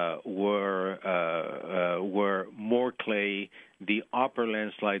were more clay. The upper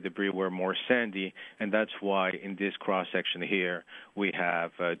landslide debris were more sandy, and that's why in this cross-section here we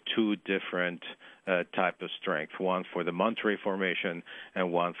have two different type of strength, one for the Monterey Formation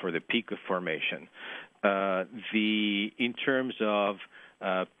and one for the Pico Formation. In terms of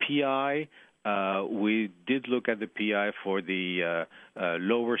PI, we did look at the PI for the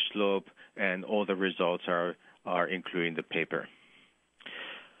lower slope, and all the results are included in the paper.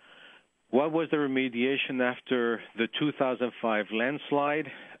 What was the remediation after the 2005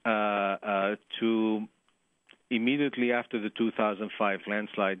 landslide? Immediately after the 2005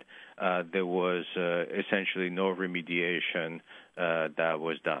 landslide, there was essentially no remediation that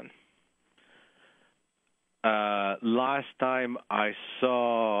was done. Last time I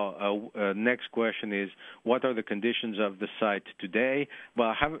saw, next question is, what are the conditions of the site today?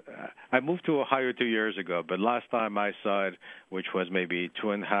 Well, I moved to Ohio 2 years ago, but last time I saw it, which was maybe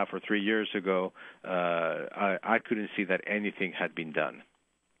 2.5 or 3 years ago, I couldn't see that anything had been done.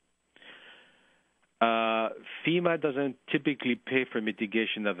 FEMA doesn't typically pay for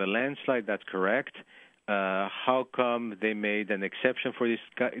mitigation of the landslide. That's correct. How come they made an exception for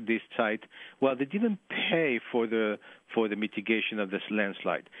this site? Well, they didn't pay for the mitigation of this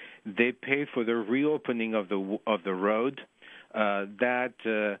landslide. They paid for the reopening of the road. That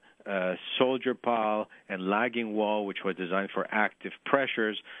soldier pile and lagging wall, which was designed for active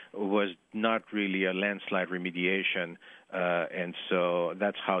pressures, was not really a landslide remediation, and so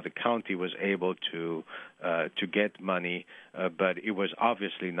that's how the county was able to get money, but it was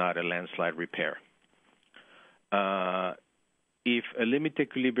obviously not a landslide repair. If a limit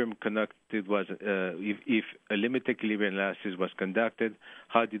equilibrium if a limit equilibrium analysis was conducted,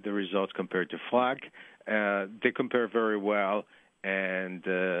 how did the results compare to FLAC? They compare very well, and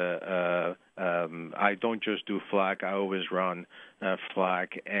I don't just do FLAC. I always run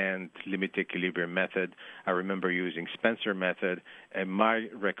FLAC and limit equilibrium method. I remember using Spencer method, and my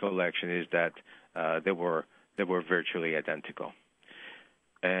recollection is that they were virtually identical.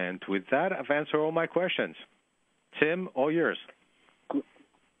 And with that, I've answered all my questions. Tim, all yours.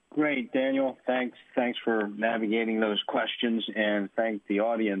 Great, Daniel. Thanks for navigating those questions, and thank the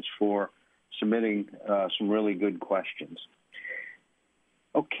audience for submitting some really good questions.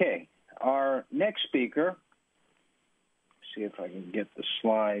 Okay, our next speaker, see if I can get the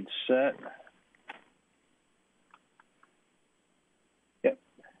slides set. Yep.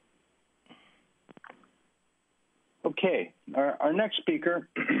 Okay, our next speaker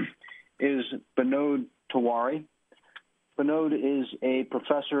is Binod Tiwari. Binod is a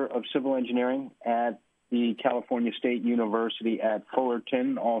professor of civil engineering at the California State University at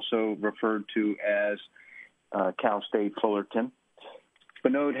Fullerton, also referred to as Cal State Fullerton.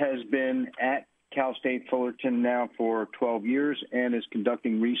 Binod has been at Cal State Fullerton now for 12 years and is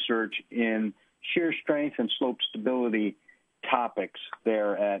conducting research in shear strength and slope stability topics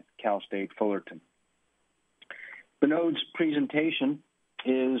there at Cal State Fullerton. Binod's presentation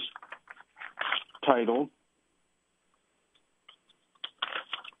is titled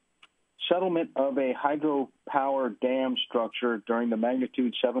Settlement of a Hydropower Dam Structure During the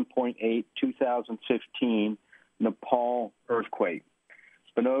Magnitude 7.8 2015 Nepal Earthquake.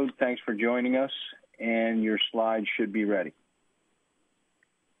 Binod, thanks for joining us, and your slides should be ready.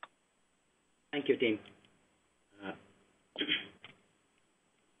 Thank you, Tim.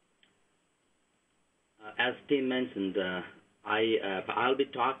 As Tim mentioned, I'll be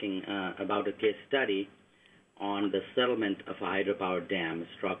talking about a case study on the settlement of a hydropower dam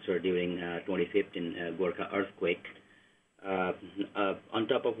structure during 2015 Gorkha earthquake. On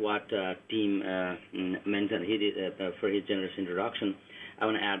top of what Tim mentioned for his generous introduction, I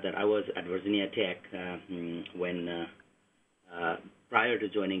want to add that I was at Virginia Tech when prior to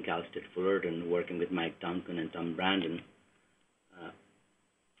joining Cal State Fullerton, working with Mike Duncan and Tom Brandon.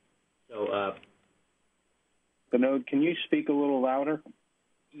 Binod, can you speak a little louder?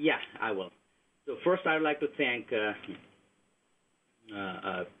 Yeah, I will. So first, I'd like to thank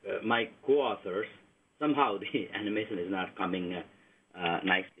my co-authors. Somehow the animation is not coming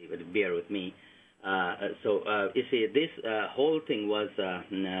nicely, but bear with me. You see, this whole thing was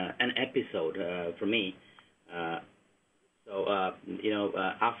an episode for me.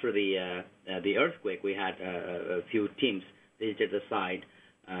 After the earthquake, we had a few teams visited the site,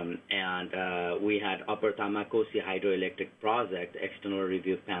 and we had Upper Tamakosi Hydroelectric Project external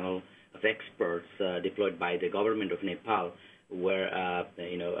review panel of experts deployed by the government of Nepal, where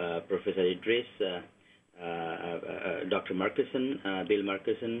Professor Idris, Dr. Murkison, Bill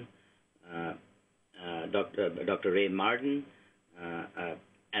Murkison, Dr. Ray Martin,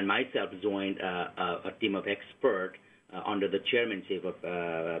 and myself joined a team of experts under the chairmanship of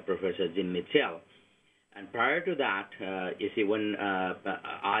Professor Jim Mitchell. And prior to that, you see, when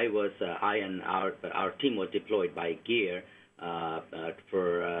I and our team was deployed by GEAR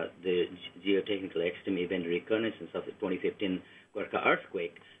for the geotechnical extreme event reconnaissance of the 2015 Gorkha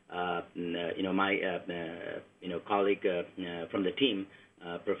earthquake, my colleague from the team,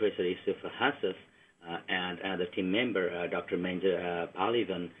 Professor Yusuf Hassif, and the team member, Dr. Menja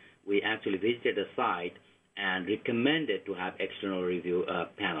Palivan, we actually visited the site and recommended to have external review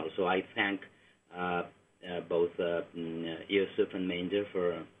panel. So I thank both Yusuf and Menja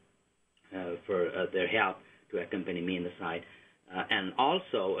for their help to accompany me in the site. And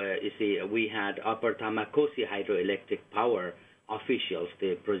also, you see, we had Upper Tamakosi Hydroelectric Power officials,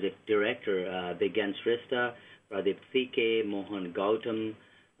 the project director, Begyan Shrestha, Pradeep Thike, Mohan Gautam,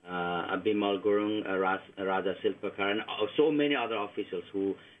 Bimal Gurung, Raja Silpakar, and so many other officials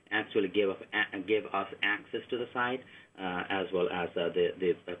who actually gave us access to the site, as well as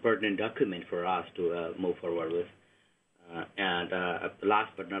the pertinent document for us to move forward with. And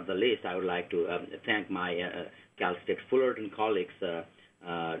last but not the least, I would like to thank my Cal State Fullerton colleagues,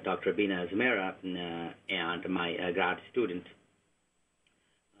 Dr. Bina Azmera, and my grad student,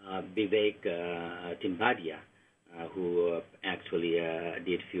 Vivek Timbadia, who actually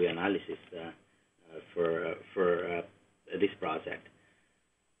did few analysis for this project.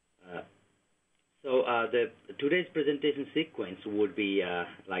 today's presentation sequence would be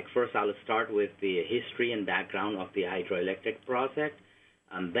like first I'll start with the history and background of the hydroelectric project,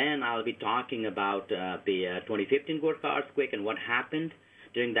 and then I'll be talking about the 2015 Gorka earthquake and what happened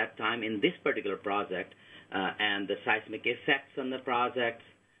during that time in this particular project, and the seismic effects on the project,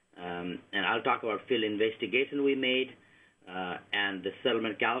 and I'll talk about field investigation we made, and the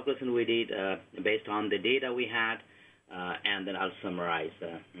settlement calculation we did based on the data we had, and then I'll summarize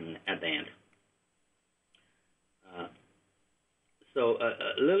at the end. So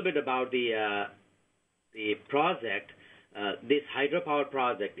a little bit about the project. This hydropower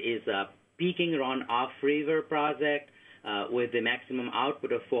project is a peaking run-off river project with the maximum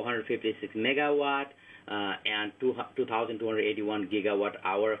output of 456 megawatt and 2,281 gigawatt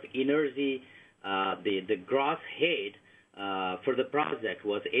hour of energy. The gross height for the project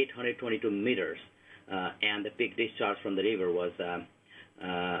was 822 meters, and the peak discharge from the river was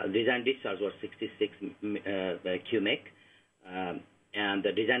design discharge was 66 cubic, and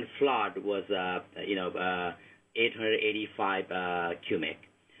the design flood was 885 cubic.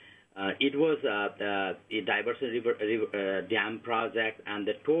 It was a diversion river dam project, and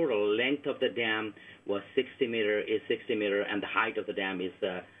the total length of the dam was 60 meter, and the height of the dam is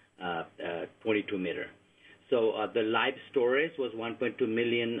 22 meter. So the live storage was 1.2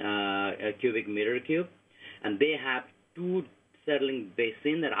 million cubic meter cube, and they have two settling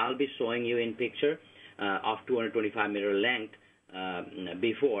basin that I'll be showing you in picture of 225 meter length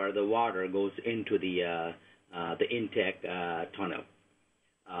before the water goes into the intake tunnel.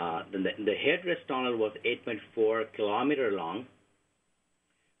 The headrest tunnel was 8.4 kilometer long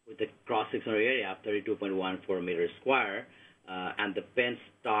with a cross-sectional area of 32.14 meters square, and the pen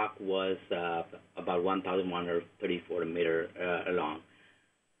stock was about 1,134 meter long.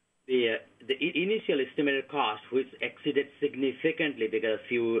 The initial estimated cost, which exceeded significantly because of a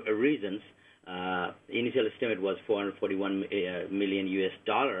few reasons, initial estimate was $441 million US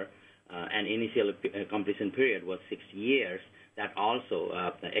dollar, and initial completion period was 6 years. That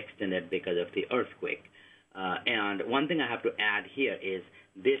also extended because of the earthquake. And one thing I have to add here is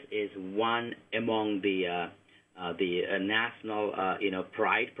this is one among the national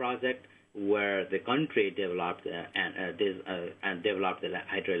pride project where the country developed and developed the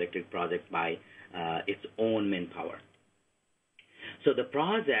hydroelectric project by its own manpower. So the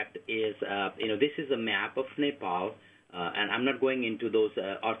project is, this is a map of Nepal, and I'm not going into those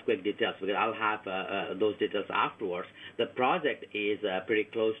earthquake details because I'll have those details afterwards. The project is pretty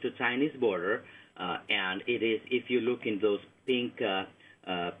close to Chinese border, and it is, if you look in those pink, the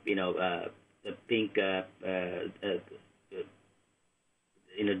pink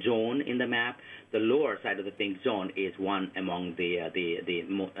zone in the map, the lower side of the pink zone is one among the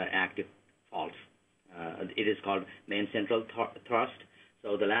active faults. It is called main central thrust.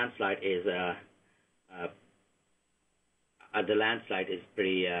 So the landslide is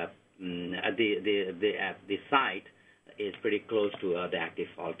pretty the site is pretty close to the active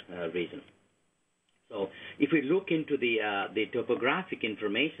fault region. So if we look into the topographic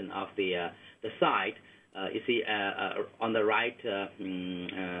information of the site, you see on the right,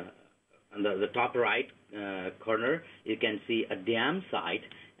 on the top right corner, you can see a dam site,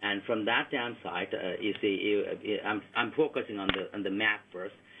 and from that dam site, you see, I'm focusing on the map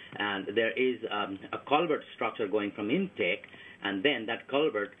first, and there is a culvert structure going from intake, and then that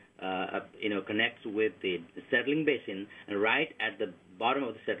culvert connects with the settling basin, and right at the bottom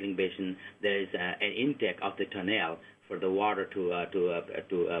of the settling basin there is an intake of the tunnel for the water to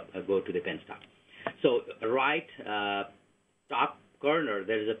go to the penstock. So right top corner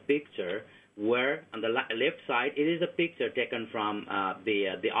there is a picture where on the left side it is a picture taken from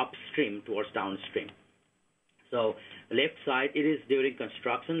the upstream towards downstream. So left side, it is during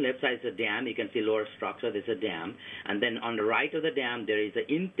construction. Left side is a dam. You can see lower structure. There's a dam. And then on the right of the dam, there is an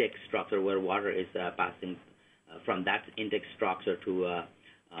intake structure where water is passing from that intake structure to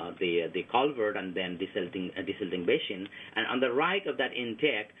the culvert and then desilting basin. And on the right of that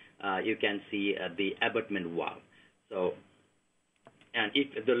intake, you can see the abutment wall. So, and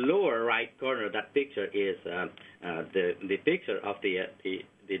if the lower right corner of that picture is the picture of the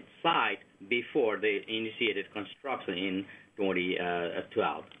site before they initiated construction in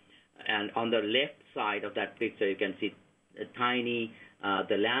 2012. And on the left side of that picture, you can see a tiny,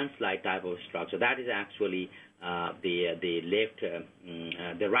 the landslide type of structure. That is actually the left,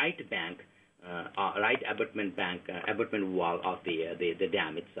 the right bank, right abutment bank, abutment wall of the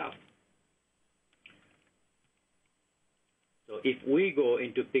dam itself. So if we go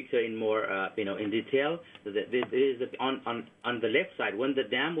into picture in more, in detail, there is on the left side, when the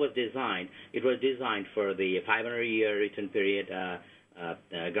dam was designed, it was designed for the 500-year return period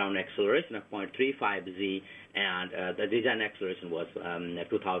ground acceleration of 0.35 z, and the design acceleration was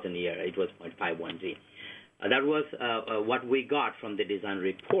 2,000 year. It was 0.51 z. That was what we got from the design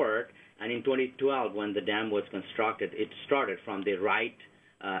report. And in 2012, when the dam was constructed, it started from the right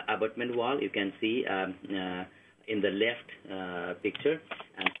abutment wall. You can see in the left picture,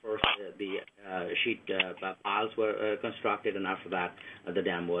 and first the sheet piles were constructed, and after that the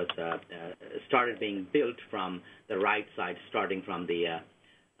dam was started being built from the right side, starting from the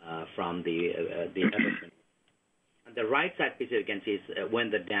abutment. And the right side picture you can see is when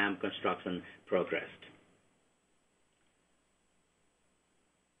the dam construction progressed.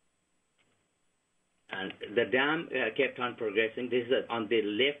 And the dam kept on progressing. This is on the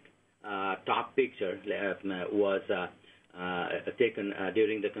left top picture was taken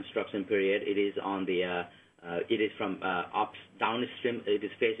during the construction period. It is on the it is from downstream. It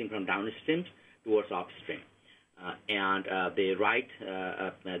is facing from downstream towards upstream. And the right,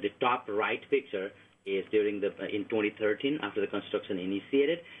 the top right picture is during the in 2013 after the construction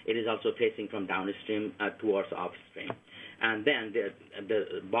initiated. It is also facing from downstream towards upstream. And then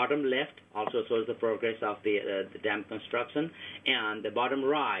the bottom left also shows the progress of the dam construction, and the bottom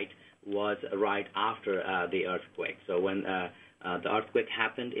right was right after the earthquake. So when the earthquake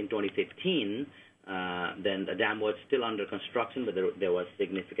happened in 2015, then the dam was still under construction, but there was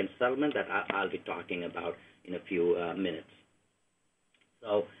significant settlement that I'll be talking about in a few minutes.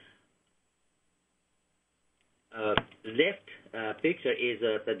 So left picture is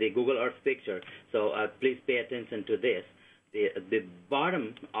the Google Earth picture. So please pay attention to this. The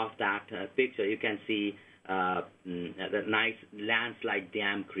bottom of that picture, you can see the nice landslide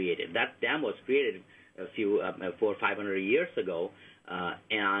dam created. That dam was created a few 400 or 500 years ago,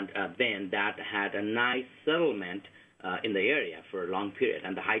 and then that had a nice settlement in the area for a long period,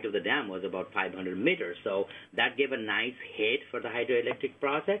 and the height of the dam was about 500 meters. So that gave a nice head for the hydroelectric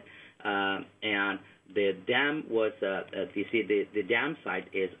project, and the dam was, you see the dam site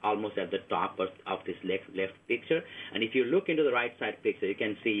is almost at the top of this left picture. And if you look into the right side picture, you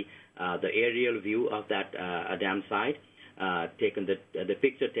can see the aerial view of that dam site, taken the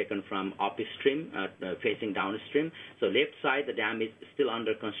picture taken from upstream, facing downstream. So left side, the dam is still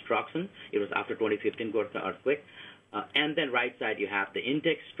under construction. It was after 2015 earthquake. And then right side, you have the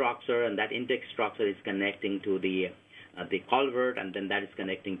intake structure, and that intake structure is connecting to the culvert, and then that is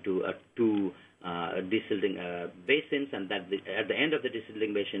connecting to two desilting basins, and that at the end of the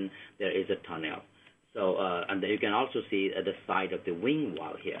desilting basin there is a tunnel. So and you can also see the side of the wing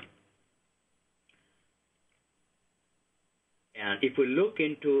wall here. And if we look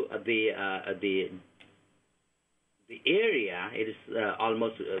into the area, it is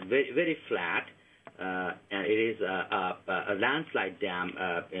almost very flat, and it is a landslide dam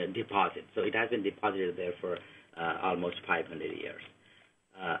deposit. So it has been deposited there for almost 500 years.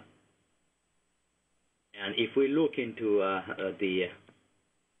 And if we look into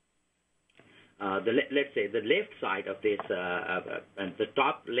let's say the left side of this, and the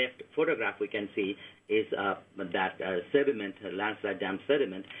top left photograph we can see is that sediment, landslide dam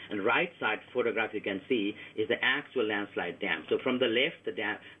sediment, and right side photograph you can see is the actual landslide dam. So from the left,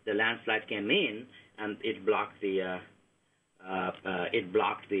 the landslide came in, and it blocked the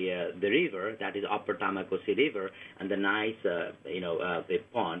river, that is Upper Tamakosi River, and the nice, the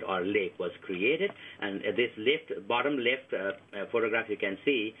pond or lake was created. And this bottom left photograph you can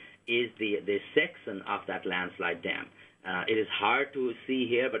see is the section of that landslide dam. It is hard to see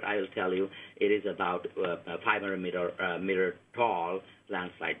here, but I will tell you it is about 500 meter tall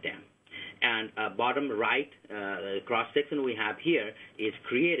landslide dam. And bottom right cross section we have here is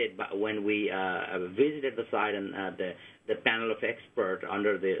created when we visited the site, and the panel of experts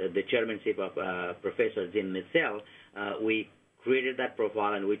under the chairmanship of Professor Jim Mitchell, we created that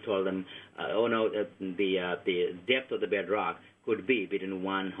profile, and we told them, the depth of the bedrock could be between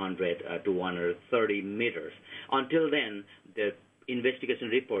 100 to 130 meters. Until then, the investigation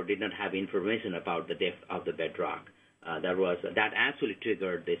report did not have information about the depth of the bedrock. That actually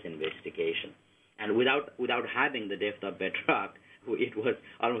triggered this investigation. And without having the depth of bedrock, it was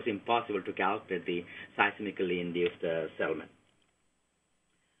almost impossible to calculate the seismically induced settlement.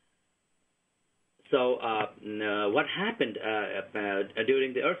 So what happened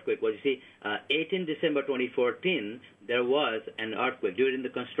during the earthquake was, you see, 18 December 2014, there was an earthquake. During the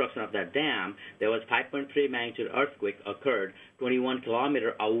construction of that dam, there was 5.3 magnitude earthquake occurred 21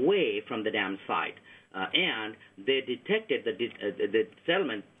 kilometers away from the dam site. And they detected the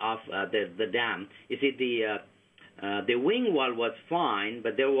settlement of the dam. You see, the wing wall was fine,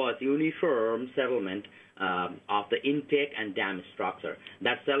 but there was uniform settlement of the intake and dam structure.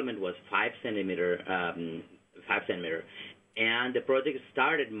 That settlement was 5 centimeter, and the project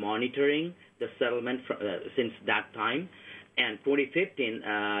started monitoring the settlement since that time. And 25th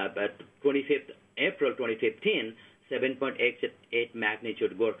April 2015, 7.88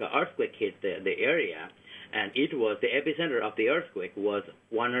 magnitude Gorkha earthquake hit the area, and it was the epicenter of the earthquake was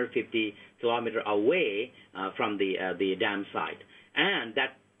 150 kilometers away from the dam site, and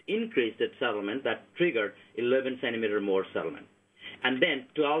that increased the settlement that triggered 11 centimeter more settlement. And then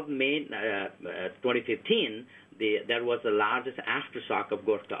 12 May 2015, that was the largest aftershock of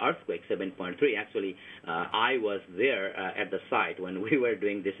Gorkha earthquake, 7.3. Actually, I was there at the site when we were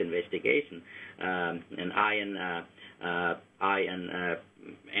doing this investigation, and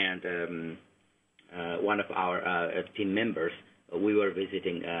one of our team members, we were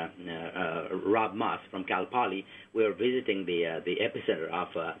visiting Rob Moss from Cal Poly. We were visiting the epicenter of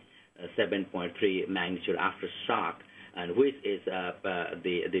 7.3 magnitude aftershock, and which is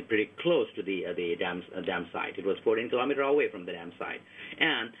the pretty close to the dam site. It was 14 kilometers away from the dam site,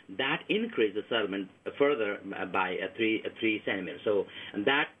 and that increased the settlement further by 3 centimeters. So, and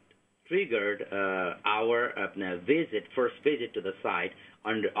that triggered our first visit to the site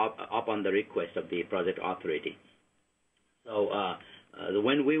upon the request of the project authority. So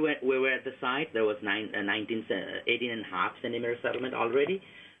when we were at the site, there was 18.5 centimeter settlement already.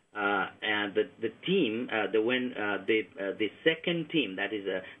 And the team, the second team, that is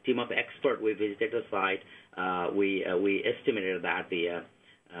a team of experts, we visited the site. We estimated that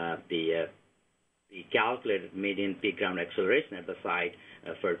the calculated median peak ground acceleration at the site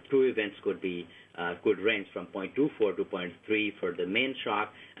for two events could range from 0.24 to 0.3 for the main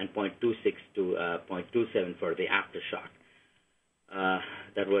shock and 0.26 to 0.27 for the aftershock.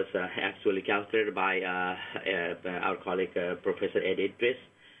 That was actually calculated by our colleague Professor Ed Idris.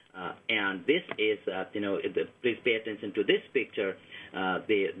 And this is, please pay attention to this picture.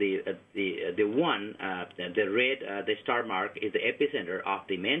 The red, the star mark is the epicenter of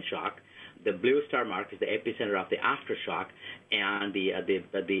the main shock. The blue star mark is the epicenter of the aftershock, and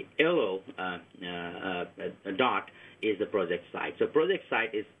the yellow dot is the project site. So project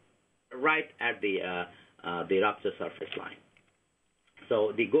site is right at the rupture surface line.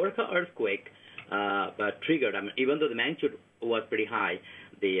 So the Gorkha earthquake triggered, even though the magnitude was pretty high,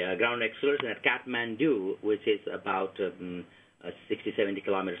 the ground acceleration at Kathmandu, which is about 60-70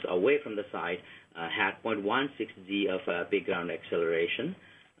 kilometers away from the site, had 0.16 G of peak ground acceleration.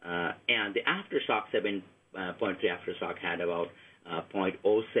 And the aftershock, 7.3 aftershock, had about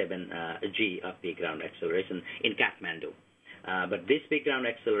 0.07 G of peak ground acceleration in Kathmandu. But this peak ground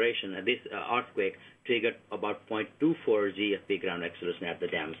acceleration, this earthquake, triggered about 0.24 G of peak ground acceleration at the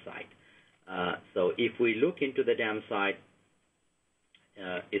dam site. So if we look into the dam site,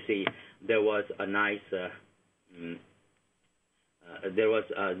 you see there was a nice, there was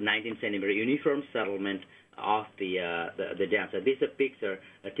a 19 centimeter uniform settlement of the dam. So this is a picture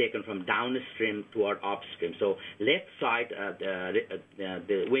taken from downstream toward upstream. So left side,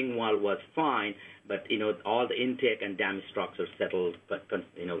 the wing wall was fine, but all the intake and dam structures settled,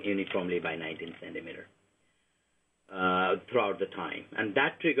 uniformly by 19 centimeter throughout the time, and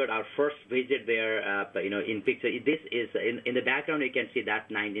that triggered our first visit there. In picture, this is in the background. You can see that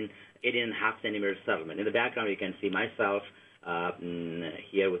 18.5 centimeter settlement. In the background, you can see myself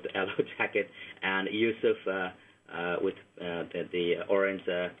here with the yellow jacket, and Yusuf with the orange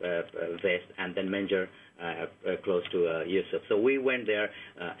vest, and then Menjer close to Yusuf. So we went there,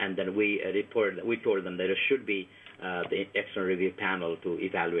 and then we told them that there should be the external review panel to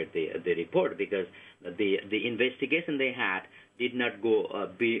evaluate the report, because the investigation they had did not go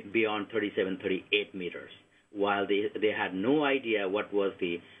beyond 37, 38 meters, while they had no idea what was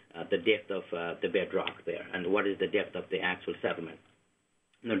the depth of the bedrock there, and what is the depth of the actual settlement,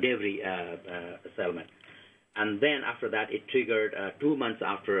 debris settlement. And then after that, it triggered 2 months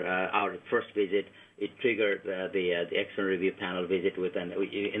after our first visit. It triggered the external review panel visit with, and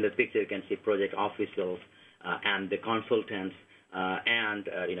in the picture you can see project officials and the consultants, and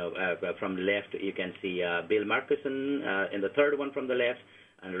from the left you can see Bill Marcuson in the third one from the left,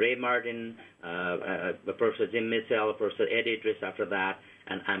 and Ray Martin, Professor Jim Mitchell, Professor Ed Idris after that,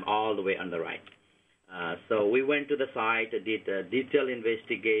 and I'm all the way on the right. So we went to the site, did a detailed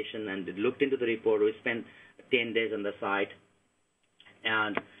investigation, and looked into the report. We spent 10 days on the site,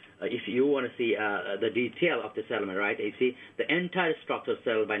 and if you want to see the detail of the settlement, right, you see the entire structure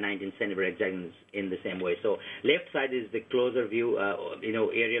settled by 19 centimeter exactly in the same way. So left side is the closer view,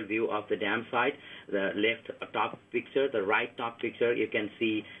 aerial view of the dam site. The left top picture, the right top picture, you can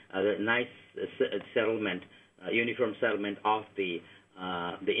see the nice settlement, uniform settlement of the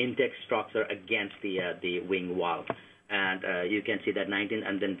intake structure against the wing wall. And you can see that 19,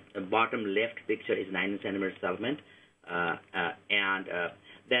 and then the bottom left picture is 19 centimeter settlement.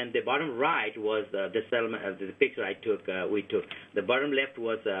 Then the bottom right was the settlement. The picture we took. The bottom left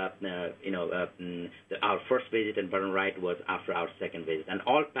was, our first visit, and bottom right was after our second visit. And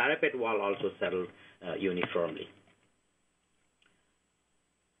all parapet wall also settled uniformly.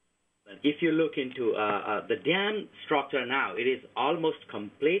 If you look into the dam structure now, it is almost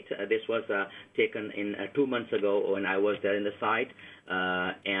complete. This was taken in 2 months ago when I was there in the site,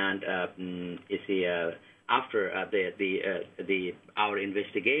 you see. After our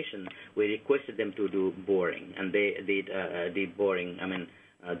investigation, we requested them to do boring, and they did the boring.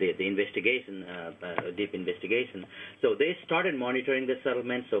 The investigation, deep investigation. So they started monitoring the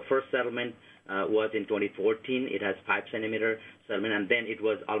settlement. So first settlement was in 2014. It has 5 centimeter settlement, and then it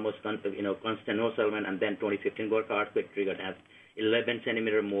was almost constant no settlement, and then 2015 Gorkha earthquake triggered as 11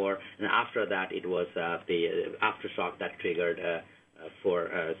 centimeter more, and after that it was the aftershock that triggered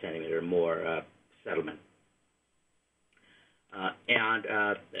 4 centimeter more settlement.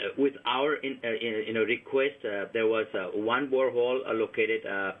 With our request, there was one borehole located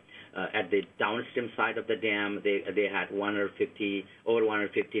at the downstream side of the dam. They had over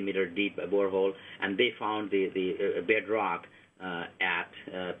 150 meter deep borehole, and they found the bedrock at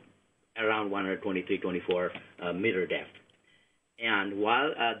around 123-24 meter depth. And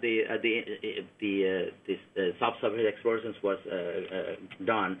while this subsurface explorations was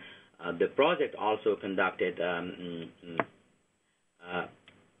done, the project also conducted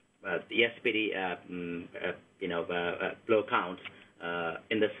the SPD, flow counts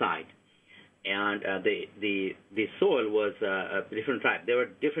in the site, and the soil was a different type. There were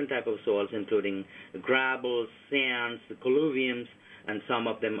different type of soils, including gravels, sands, colluviums, and some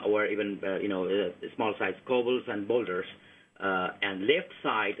of them were even small size cobbles and boulders. And left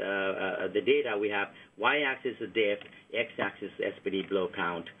side, the data we have: y-axis is depth, x-axis SPD blow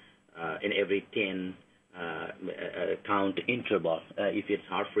count in every 10. Count interval, if it's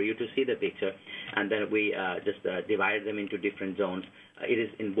hard for you to see the picture, and then we just divided them into different zones. It is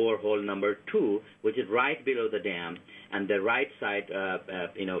in borehole number 2, which is right below the dam, and the right side,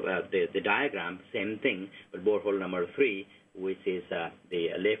 the diagram, same thing, but borehole number 3, which is the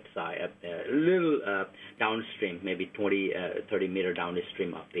left side, a little downstream, maybe 30 meter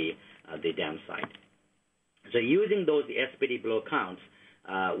downstream of the dam site. So using those SPD blow counts,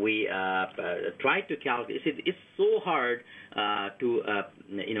 we tried to calculate. It's so hard to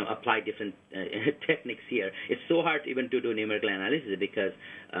apply different techniques here. It's so hard even to do numerical analysis because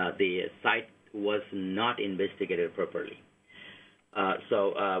the site was not investigated properly.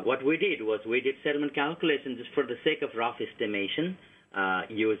 So what we did was we did settlement calculations just for the sake of rough estimation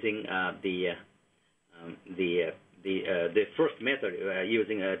using the first method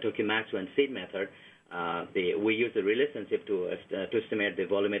using Tokimatsu and seed method. We use the relationship to estimate the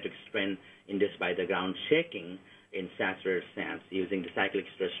volumetric strain induced by the ground shaking in saturated sands using the cyclic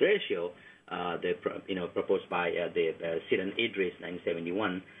stress ratio, proposed by the Sid and Idris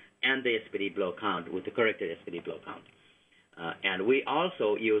 1971, and the SPD blow count with the corrected SPD blow count. And we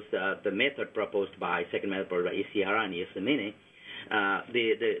also use the method proposed by second method proposed by Ishihara and Yosemite.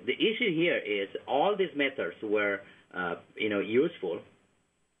 The issue here is all these methods were useful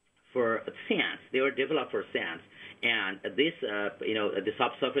for sands. They were developed for sands, and this the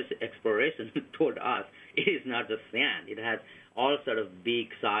subsurface exploration told us it is not just sand. It has all sort of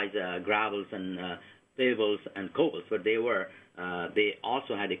big size gravels and pebbles and cobbles, but they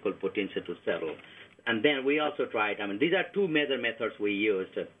also had equal potential to settle. And then we also tried. These are two major methods we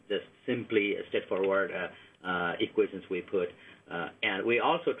used, just simply straightforward equations we put. And we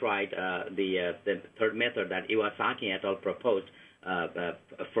also tried the third method that Iwasaki et al. Proposed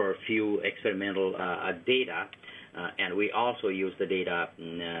for a few experimental data, and we also used the data,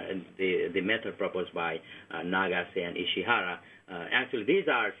 the method proposed by Nagase and Ishihara. Actually, these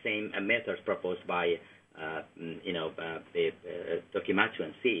are same methods proposed by Tokimatsu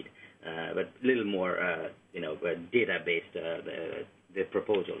and Seed, but a little more data-based the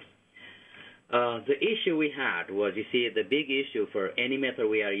proposals. The issue we had was, you see, the big issue for any method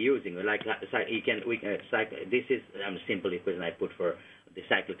we are using, this is a simple equation I put for the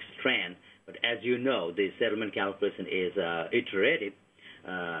cyclic strand, but as you know, the settlement calculation is iterative,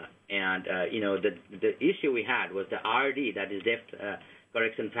 and the issue we had was the RD, that is depth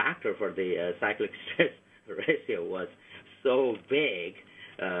correction factor for the cyclic stress ratio, was so big,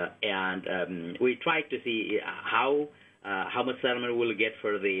 and we tried to see how much settlement we'll get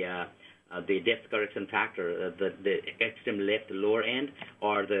for the depth correction factor, the extreme left lower end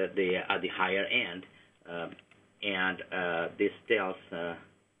or the higher end, and this tells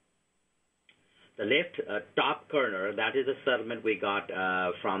the the left top corner, that is a settlement we got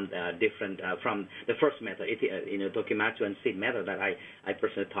from from the first method, Tokimatsu and seed method. That I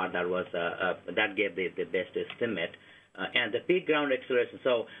personally thought that was that gave the best estimate. And the peak ground acceleration.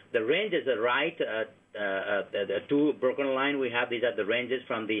 So the range is the right. The two broken line we have, these are the ranges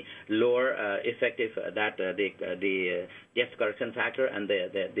from the lower effective the depth correction factor, and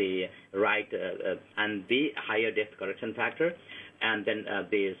the right and the higher depth correction factor. And then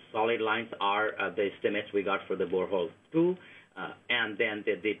the solid lines are the estimates we got for the borehole 2, and then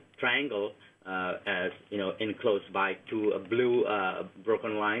the triangle, as enclosed by two blue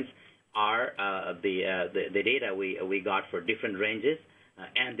broken lines, are the data we got for different ranges,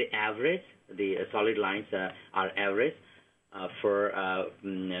 and the average. The solid lines are average for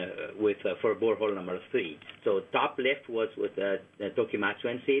borehole number 3. So top left was with Tokimatsu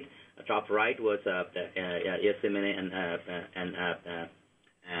and seed. Top right was Yosemite and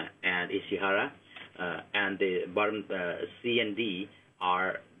Ishihara, and the bottom C and D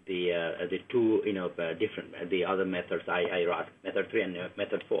are the two different the other methods I wrote, method 3 and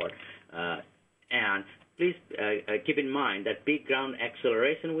method 4, and please keep in mind that peak ground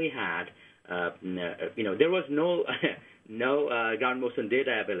acceleration we had. There was no ground motion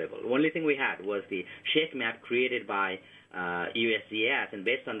data available. The only thing we had was the shake map created by USGS, and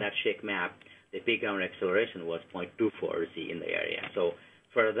based on that shake map, the peak ground acceleration was 0.24 Z in the area. So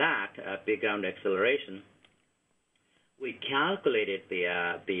for that peak ground acceleration, we calculated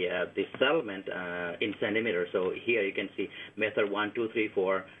the settlement in centimeters. So here you can see method 1, 2, 3,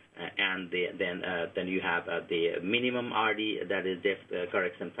 4. And then you have the minimum RD, that is depth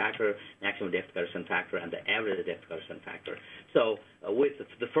correction factor, maximum depth correction factor, and the average depth correction factor. So with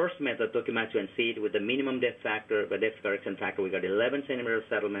the first method, Tokimatsu and seed, with the minimum depth correction factor, we got 11 centimeter of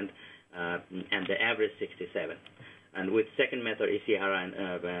settlement, and the average 67. And with second method, Ishihara and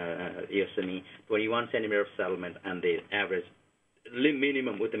Yosemite, 21 centimeter of settlement, and the average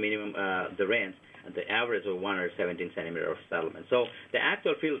minimum with the minimum the range. And the average of 117 centimeter of settlement. So the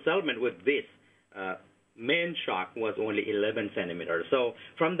actual field settlement with this main shock was only 11 centimeters. So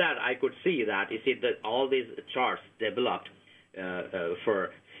from that, I could see that all these charts developed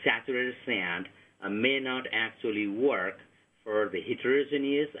for saturated sand may not actually work for the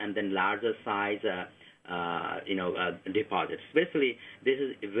heterogeneous and then larger size deposits. Especially, this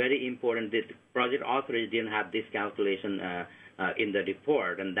is very important. The project authors didn't have this calculation in the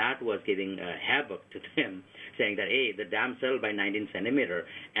report, and that was giving havoc to them, saying that, hey, the dam settled by 19 centimeter,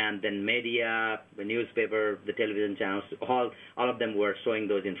 and then media, the newspaper, the television channels, all of them were showing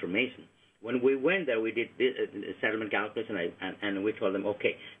those information. When we went there, we did this settlement calculation, and we told them,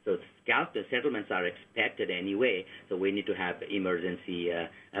 okay, so settlements are expected anyway, so we need to have emergency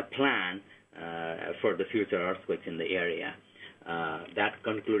plan for the future earthquakes in the area. That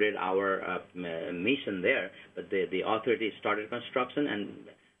concluded our mission there, but the authority started construction, and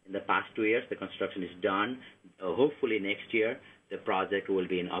in the past 2 years, the construction is done. Hopefully next year, the project will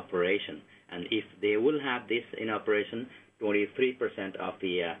be in operation. And if they will have this in operation, 23% of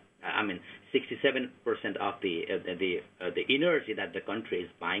 67% of the energy that the country is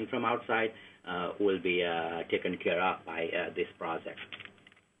buying from outside will be taken care of by this project.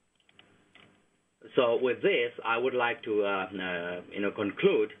 So with this, I would like to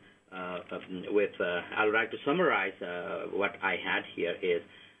conclude with I would like to summarize what I had here is,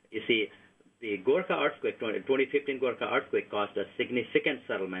 you see, the Gorkha earthquake, 2015 Gorkha earthquake caused a significant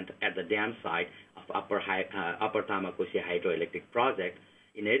settlement at the dam site of Upper Tamakoshi hydroelectric project,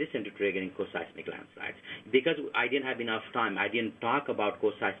 in addition to triggering co-seismic landslides. Because I didn't have enough time, I didn't talk about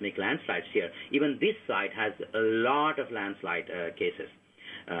co-seismic landslides here. Even this site has a lot of landslide cases.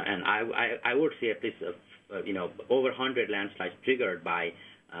 And I would say at least over 100 landslides triggered by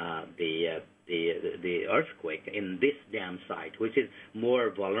the earthquake in this dam site, which is more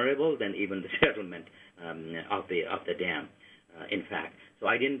vulnerable than even the settlement of the dam. In fact, so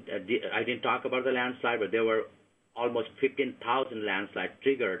I didn't talk about the landslide, but there were almost 15,000 landslides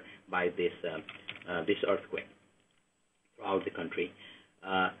triggered by this earthquake throughout the country,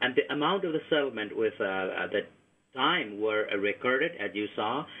 and the amount of the settlement with the time were recorded, as you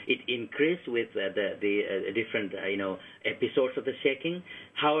saw. It increased with the different episodes of the shaking.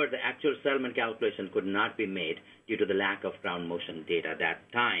 However, the actual settlement calculation could not be made due to the lack of ground motion data at that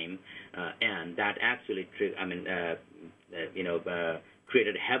time, and that actually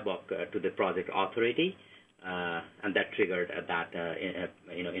created havoc to the project authority, and that triggered that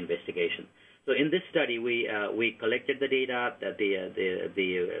investigation. So in this study, we collected the data,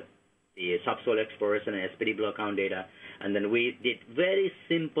 the the subsoil exploration and SPD block count data, and then we did very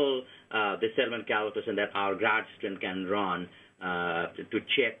simple the settlement calculation that our grad student can run to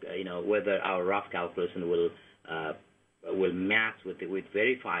check, whether our rough calculation will match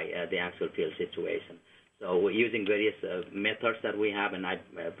verify the actual field situation. So we're using various methods that we have, and I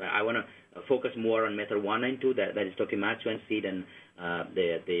want to focus more on method 1 and 2, that is Tokimatsu and seed, and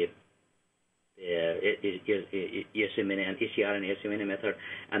the ESMN and ECR and ESMN method,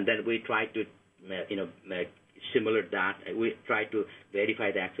 and then we try to similar that we try to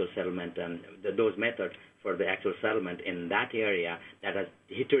verify the actual settlement and those methods for the actual settlement in that area that has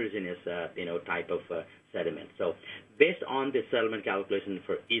heterogeneous type of sediment. So based on the settlement calculation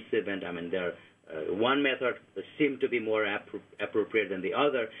for each event, there one method seemed to be more appropriate than the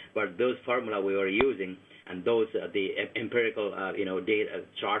other, but those formula we were using and those the empirical data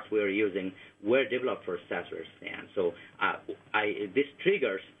charts we were using were developed for saturated sand. So this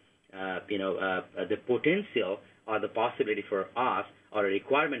triggers the potential or the possibility for us or a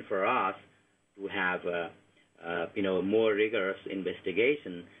requirement for us to have more rigorous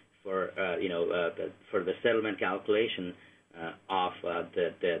investigation for the settlement calculation of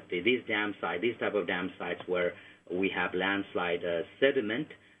these type of dam sites where we have landslide sediment.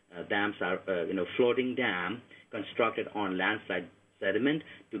 Dams are floating dam constructed on landslide sediment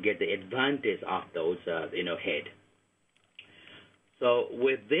to get the advantage of those head. So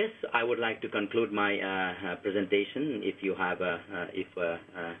with this, I would like to conclude my presentation. If you have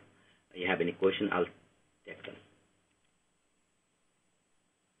any question, I'll take them.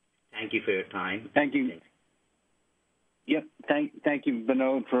 Thank you for your time. Thank you. Yep. Thank you,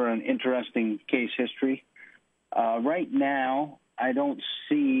 Vinod, for an interesting case history. Right now, I don't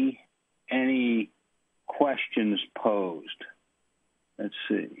see any questions posed. Let's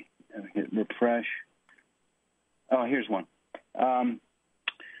see. I'll hit refresh. Oh, here's one.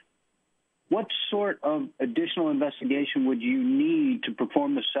 What sort of additional investigation would you need to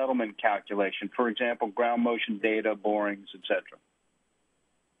perform the settlement calculation? For example, ground motion data, borings, etc.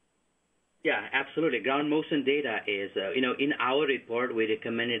 Yeah, absolutely. Ground motion data is, in our report, we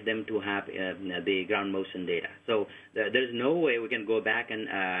recommended them to have the ground motion data. So there's no way we can go back and,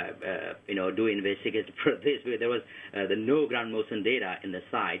 do investigation for this. There was no ground motion data in the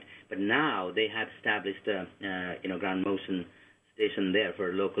site, but now they have established, ground motion station there for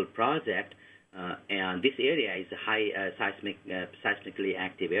a local project, and this area is a high seismically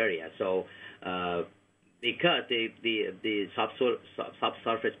active area. So because the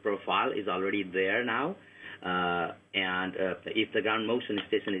subsurface profile is already there now, and if the ground motion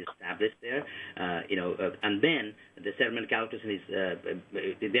station is established there, and then the settlement calculation is,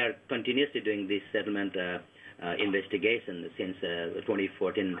 they are continuously doing this settlement investigation since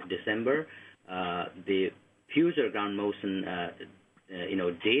 2014 December. The future ground motion,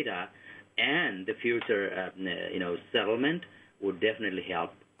 data and the future, settlement would definitely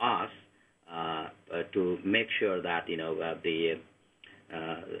help us to make sure that the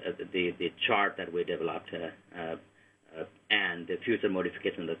chart that we developed and the future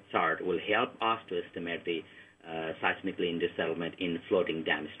modification of the chart will help us to estimate the seismically induced settlement in floating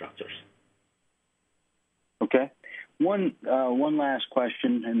dam structures. Okay. One last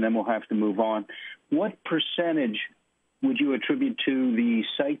question, and then we'll have to move on. What percentage would you attribute to the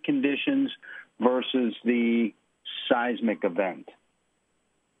site conditions versus the seismic event?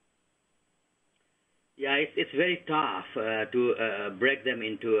 Yeah, it's very tough to break them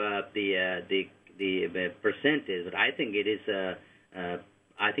into the percentage. But I think it is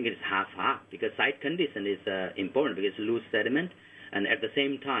half because site condition is important because loose sediment, and at the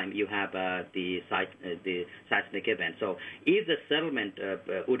same time you have the seismic event. So if the settlement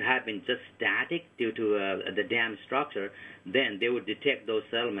would have been just static due to the dam structure, then they would detect those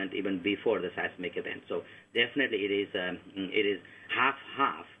settlement even before the seismic event. So definitely it is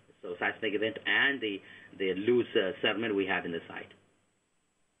half. So seismic event and the loose sediment we have in the site.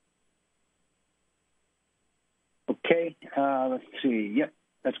 Okay, let's see. Yep,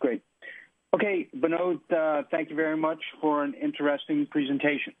 that's great. Okay, Vinod, thank you very much for an interesting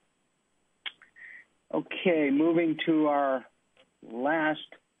presentation. Okay, moving to our last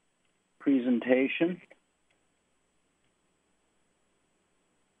presentation.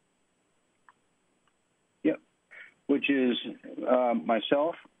 Yep, which is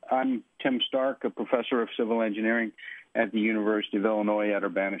myself. I'm Tim Stark, a professor of civil engineering at the University of Illinois at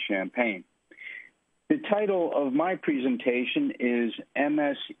Urbana-Champaign. The title of my presentation is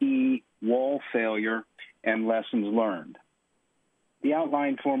MSE Wall Failure and Lessons Learned. The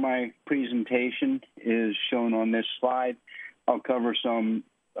outline for my presentation is shown on this slide. I'll cover some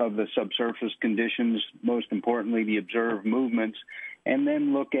of the subsurface conditions, most importantly the observed movements, and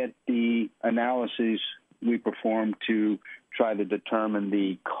then look at the analyses we performed to try to determine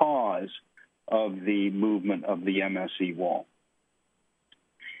the cause of the movement of the MSE wall.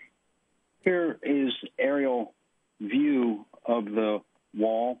 Here is aerial view of the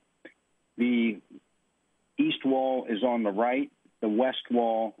wall. The east wall is on the right, the west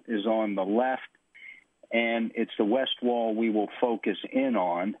wall is on the left, and it's the west wall we will focus in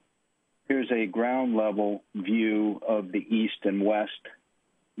on. Here's a ground level view of the east and west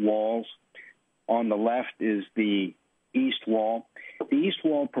walls. On the left is the east wall. The east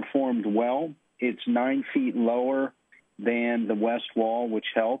wall performed well. It's 9 feet lower than the west wall, which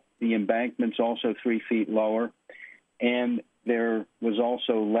helped. The embankment's also 3 feet lower. And there was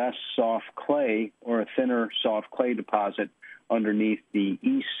also less soft clay, or a thinner soft clay deposit underneath the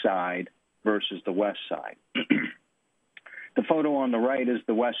east side versus the west side. The photo on the right is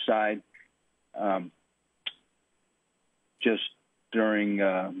the west side, just during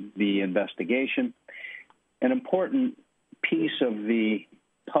the investigation. An important piece of the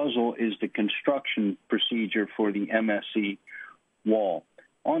puzzle is the construction procedure for the MSE wall.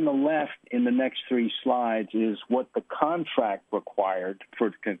 On the left, in the next 3 slides, is what the contract required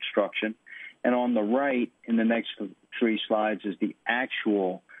for construction. And on the right, in the next 3 slides, is the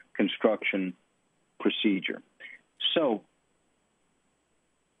actual construction procedure. So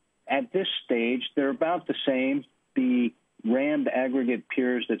at this stage, they're about the same. The rammed aggregate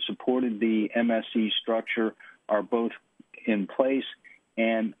piers that supported the MSE structure are both in place,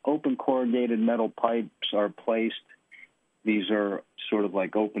 and open corrugated metal pipes are placed. These are sort of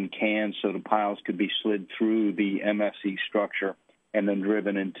like open cans, so the piles could be slid through the MSE structure and then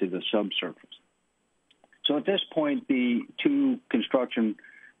driven into the subsurface. So at this point, the 2 construction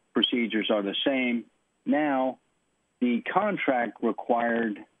procedures are the same. Now, the contract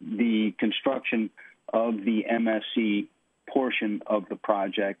required the construction of the MSE portion of the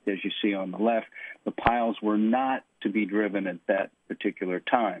project, as you see on the left. The piles were not to be driven at that particular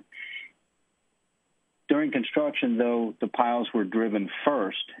time. During construction, though, the piles were driven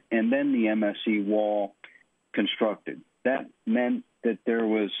first, and then the MSE wall constructed. That meant that there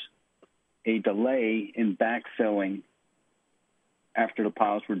was a delay in backfilling after the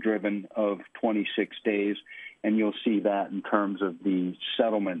piles were driven of 26 days, and you'll see that in terms of the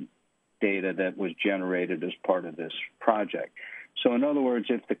settlement data that was generated as part of this project. So in other words,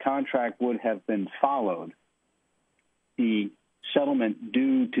 if the contract would have been followed, the settlement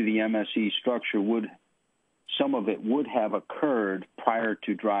due to the MSE structure some of it would have occurred prior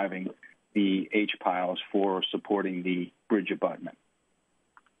to driving the H-piles for supporting the bridge abutment.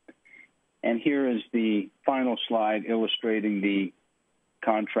 And here is the final slide illustrating the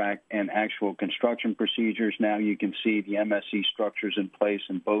contract and actual construction procedures. Now you can see the MSE structures in place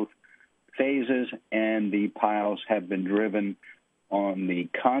in both phases, and the piles have been driven on the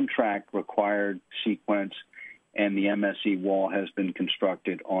contract-required sequence, and the MSE wall has been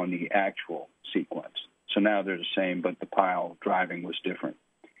constructed on the actual sequence. So now they're the same, but the pile driving was different.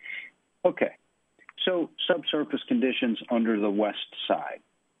 Okay, so subsurface conditions under the west side.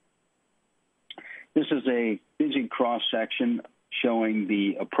 This is a busy cross-section showing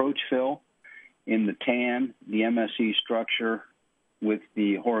the approach fill in the tan, the MSE structure with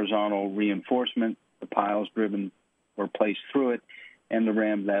the horizontal reinforcement, the piles driven or placed through it, and the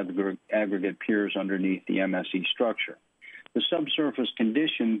rammed aggregate piers underneath the MSE structure. The subsurface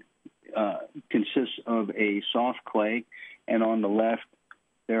condition consists of a soft clay, and on the left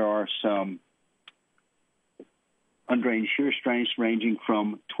there are some undrained shear strengths ranging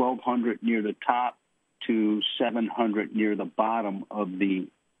from 1,200 near the top to 700 near the bottom of the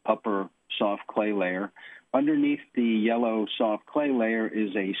upper soft clay layer. Underneath the yellow soft clay layer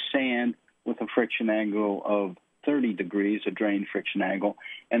is a sand with a friction angle of 30 degrees, a drain friction angle,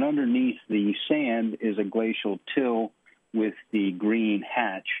 and underneath the sand is a glacial till with the green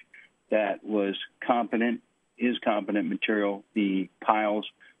hatch that is competent material. The piles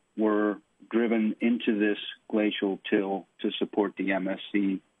were driven into this glacial till to support the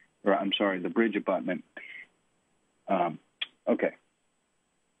the bridge abutment. Okay.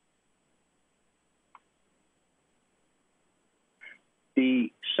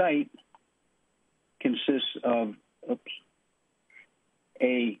 The site consists of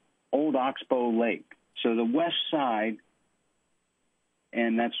a old oxbow lake. So the west side,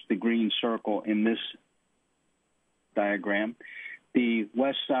 and that's the green circle in this diagram, the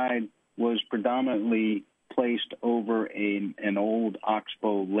west side was predominantly placed over an old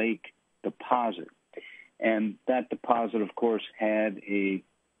oxbow lake deposit. And that deposit, of course, had a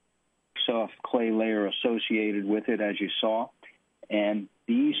soft clay layer associated with it, as you saw. And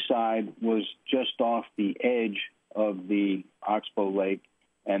the east side was just off the edge of the Oxbow Lake,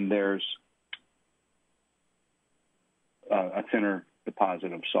 and there's a thinner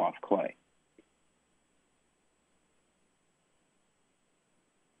deposit of soft clay.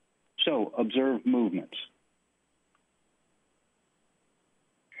 So, observed movements.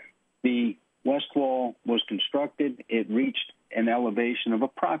 The west wall was constructed. It reached an elevation of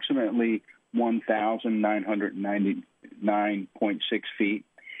approximately 1,999.6 feet,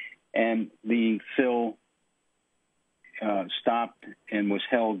 and the fill stopped and was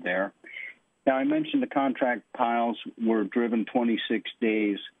held there. Now, I mentioned the contract piles were driven 26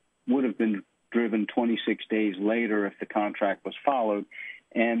 days, would have been driven 26 days later if the contract was followed,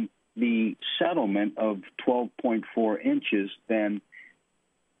 and the settlement of 12.4 inches, then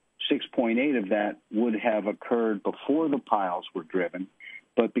 6.8 of that would have occurred before the piles were driven,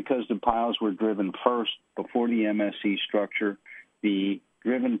 but because the piles were driven first before the MSE structure, the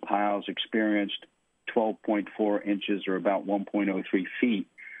driven piles experienced 12.4 inches or about 1.03 feet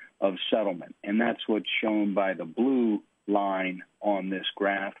of settlement, and that's what's shown by the blue line on this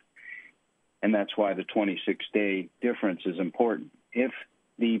graph, and that's why the 26-day difference is important. If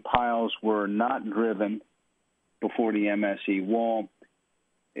the piles were not driven before the MSE wall,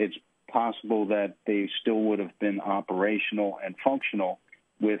 it's possible that they still would have been operational and functional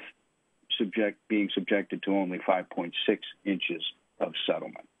with being subjected to only 5.6 inches of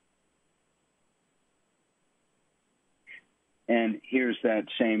settlement. And here's that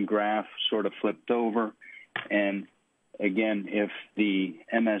same graph sort of flipped over. And again, if the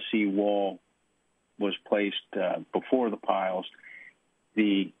MSE wall was placed before the piles,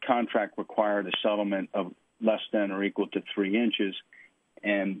 the contract required a settlement of less than or equal to 3 inches,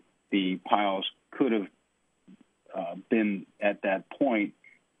 and the piles could have been at that point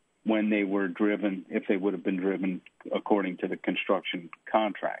when they were driven, if they would have been driven according to the construction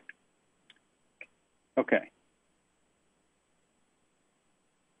contract. Okay.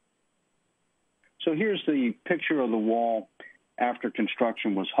 So here's the picture of the wall after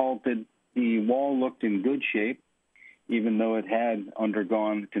construction was halted. The wall looked in good shape, even though it had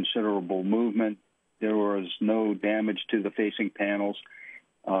undergone considerable movement. There was no damage to the facing panels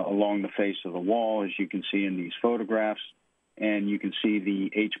along the face of the wall, as you can see in these photographs. And you can see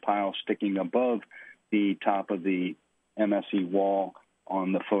the H-pile sticking above the top of the MSE wall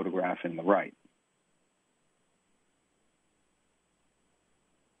on the photograph in the right.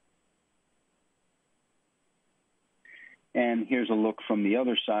 And here's a look from the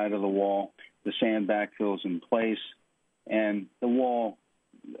other side of the wall. The sand backfill's in place, and the wall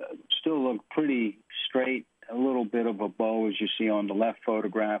still looked pretty straight, a little bit of a bow, as you see on the left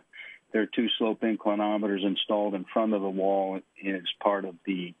photograph. There are 2 slope inclinometers installed in front of the wall as part of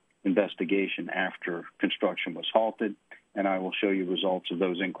the investigation after construction was halted, and I will show you results of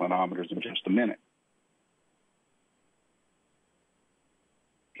those inclinometers in just a minute.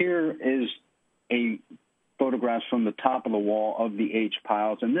 Here is a photograph from the top of the wall of the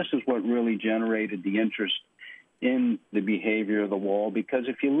H-piles, and this is what really generated the interest in the behavior of the wall, because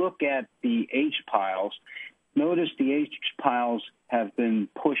if you look at the H-piles, notice the H-piles have been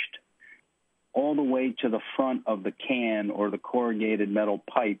pushed all the way to the front of the can or the corrugated metal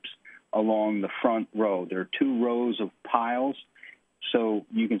pipes along the front row. There are 2 rows of piles, so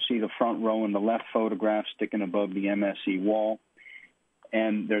you can see the front row in the left photograph sticking above the MSE wall,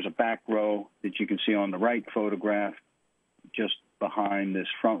 and there's a back row that you can see on the right photograph just behind this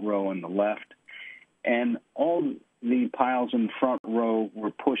front row on the left. And all the piles in the front row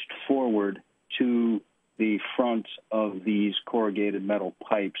were pushed forward to the fronts of these corrugated metal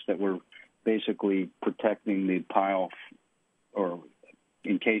pipes that were basically protecting the pile or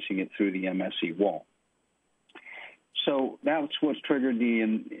encasing it through the MSE wall. So that's what's triggered the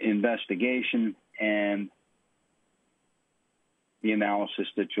investigation and the analysis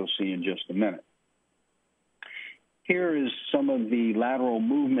that you'll see in just a minute. Here is some of the lateral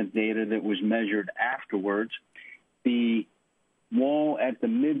movement data that was measured afterwards. The wall at the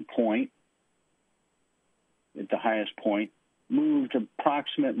midpoint, at the highest point, moved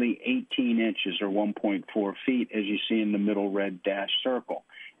approximately 18 inches or 1.4 feet, as you see in the middle red dashed circle.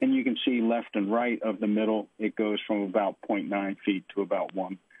 And you can see left and right of the middle, it goes from about 0.9 feet to about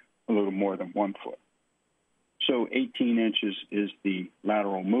a little more than 1 foot. So 18 inches is the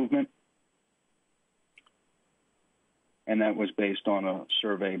lateral movement, and that was based on a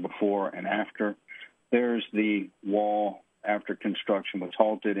survey before and after. There's the wall after construction was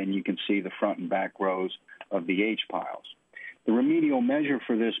halted, and you can see the front and back rows of the H-piles. The remedial measure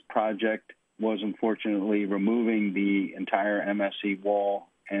for this project was, unfortunately, removing the entire MSE wall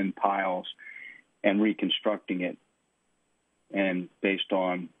and piles and reconstructing it, and based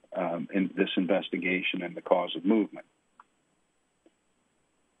on in this investigation and the cause of movement.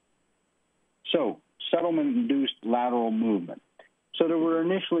 So, settlement-induced lateral movement. So there were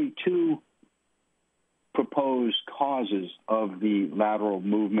initially two proposed causes of the lateral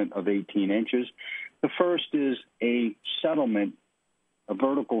movement of 18 inches. The first is a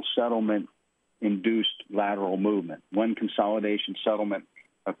vertical settlement-induced lateral movement. When consolidation settlement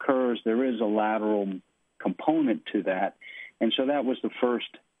occurs, there is a lateral component to that, and so that was the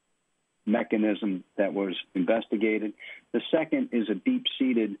first mechanism that was investigated. The second is a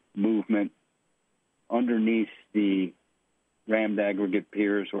deep-seated movement underneath the rammed aggregate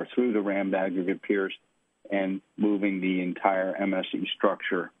piers or through the rammed aggregate piers and moving the entire MSE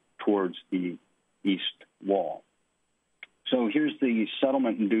structure towards the east wall. So here's the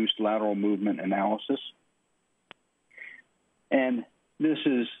settlement-induced lateral movement analysis. And this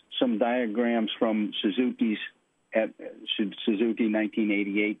is some diagrams from Suzuki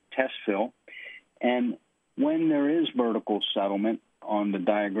 1988 test fill. And when there is vertical settlement, on the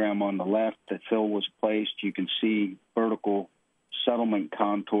diagram on the left, the fill was placed, you can see vertical settlement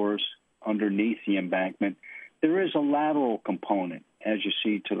contours underneath the embankment. There is a lateral component, as you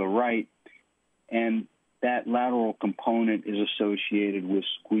see to the right, and that lateral component is associated with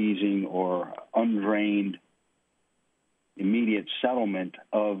squeezing or undrained immediate settlement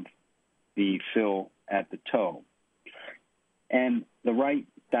of the fill at the toe. And the right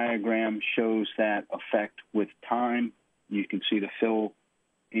diagram shows that effect with time. You can see the fill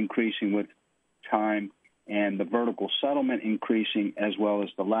increasing with time and the vertical settlement increasing as well as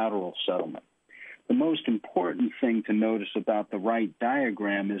the lateral settlement. The most important thing to notice about the right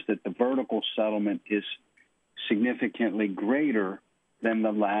diagram is that the vertical settlement is significantly greater than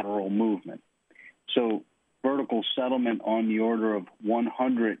the lateral movement. So vertical settlement on the order of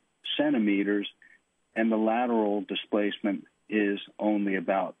 100 centimeters and the lateral displacement is only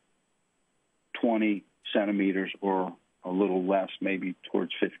about 20 centimeters or a little less, maybe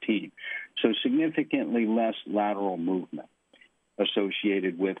towards 15. So significantly less lateral movement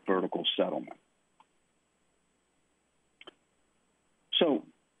associated with vertical settlement. So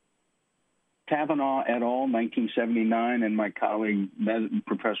Tavenaugh et al., 1979, and my colleague,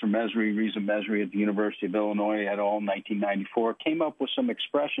 Professor Mesri, Reza Mesri at the University of Illinois et al., 1994, came up with some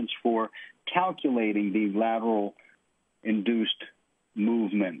expressions for calculating the lateral induced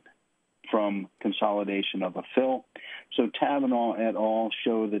movement from consolidation of a fill. So Tavenaugh et al.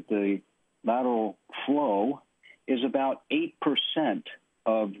 Show that the lateral flow is about 8%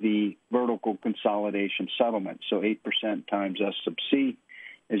 of the vertical consolidation settlement. So 8% times S sub C,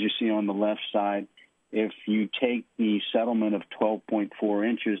 as you see on the left side. If you take the settlement of 12.4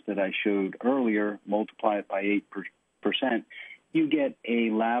 inches that I showed earlier, multiply it by 8%, you get a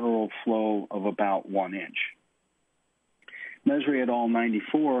lateral flow of about 1 inch. Mesri et al.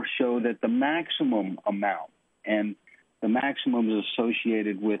 94 show that the maximum amount, and the maximum is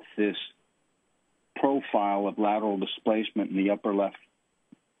associated with this profile of lateral displacement in the upper left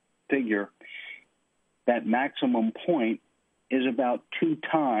figure, that maximum point is about 2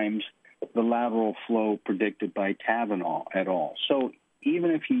 times the lateral flow predicted by Tavenaugh et al. So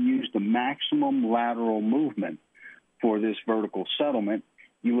even if you use the maximum lateral movement for this vertical settlement,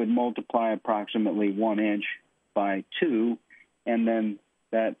 you would multiply approximately 1 inch by 2, and then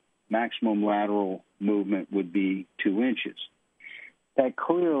that maximum lateral movement would be 2 inches. That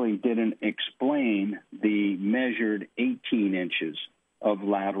clearly didn't explain the measured 18 inches of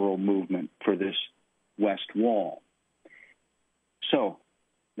lateral movement for this west wall. So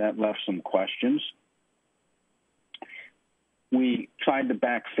that left some questions. We tried to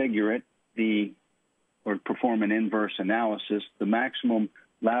back figure it, or perform an inverse analysis. The maximum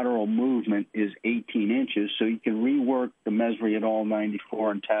lateral movement is 18 inches, so you can rework the Mesri et al.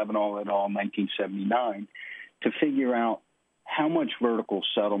 94 and Tavenaugh et al. 1979 to figure out how much vertical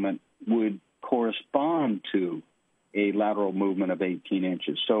settlement would correspond to a lateral movement of 18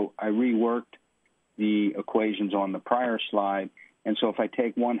 inches. So I reworked the equations on the prior slide, and so if I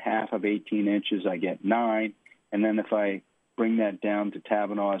take 1/2 of 18 inches, I get 9, and then if I bring that down to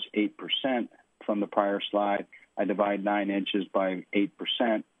Tavenaugh's 8% from the prior slide, I divide 9 inches by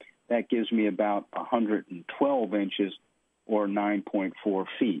 8%. That gives me about 112 inches or 9.4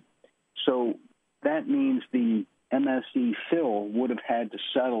 feet. So that means the MSE fill would have had to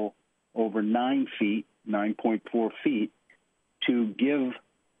settle over 9 feet, 9.4 feet, to give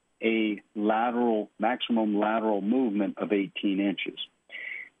a maximum lateral movement of 18 inches.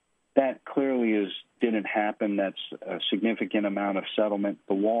 That clearly didn't happen. That's a significant amount of settlement.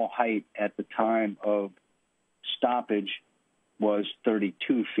 The wall height at the time of stoppage was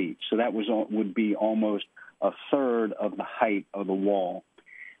 32 feet. So that would be almost a third of the height of the wall.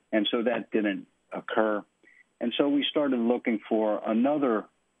 and so that didn't occur. And so we started looking for another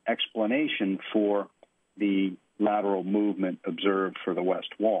explanation for the lateral movement observed for the west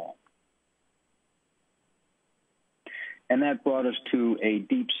wall. And that brought us to a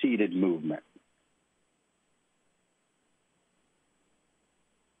deep-seated movement.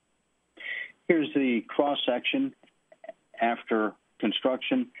 Here's the cross-section after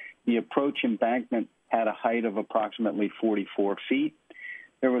construction. The approach embankment had a height of approximately 44 feet.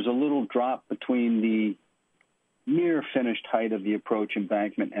 There was a little drop between the near finished height of the approach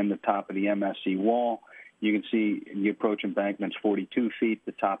embankment and the top of the MSE wall. You can see the approach embankment's 42 feet.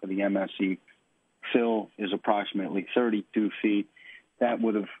 The top of the MSE fill is approximately 32 feet. That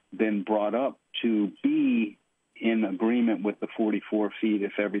would have been brought up to be in agreement with the 44 feet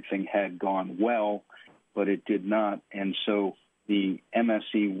if everything had gone well, but it did not. And so the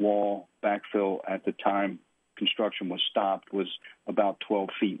MSE wall backfill at the time construction was stopped was about 12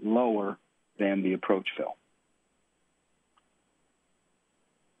 feet lower than the approach fill.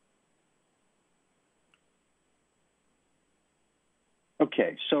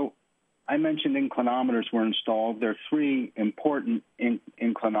 Okay, so I mentioned inclinometers were installed. There are three important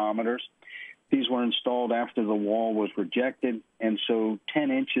inclinometers. These were installed after the wall was rejected, and so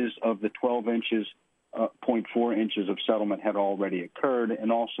 10 inches of the 12 inches, 0.4 inches of settlement had already occurred,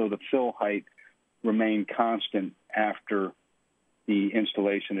 and also the fill height remained constant after the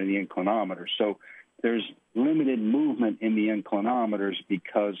installation of the inclinometer. So there's limited movement in the inclinometers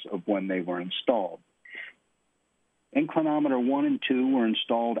because of when they were installed. Inclinometer 1 and 2 were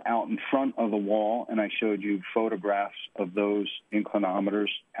installed out in front of the wall, and I showed you photographs of those inclinometers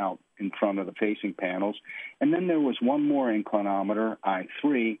out in front of the facing panels. And then there was one more inclinometer,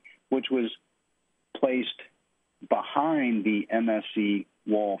 I3, which was placed behind the MSE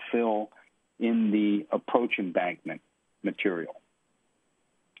wall fill in the approach embankment material.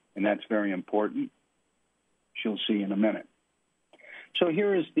 And that's very important, which you'll see in a minute. So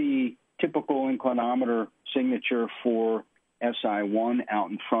here is the typical inclinometer signature for SI1 out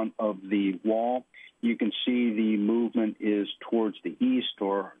in front of the wall. You can see the movement is towards the east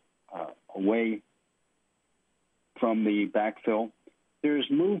or away from the backfill. There's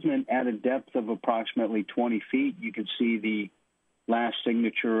movement at a depth of approximately 20 feet. You can see the last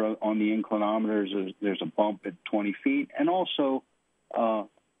signature on the inclinometers. There's a bump at 20 feet, and also a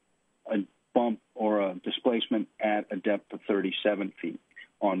bump or a displacement at a depth of 37 feet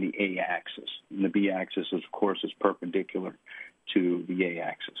on the A-axis. And the B-axis, of course, is perpendicular to the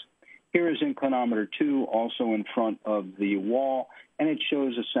A-axis. Here is inclinometer 2, also in front of the wall, and it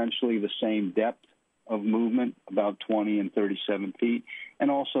shows essentially the same depth of movement, about 20 and 37 feet, and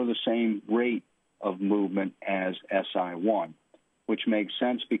also the same rate of movement as SI1, which makes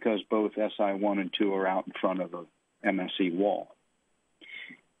sense because both SI1 and 2 are out in front of the MSE wall.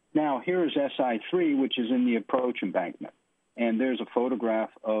 Now, here is SI3, which is in the approach embankment. And there's a photograph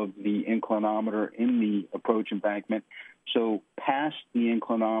of the inclinometer in the approach embankment. So past the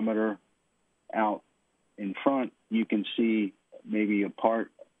inclinometer out in front, you can see maybe a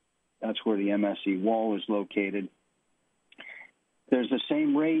part. That's where the MSE wall is located. There's the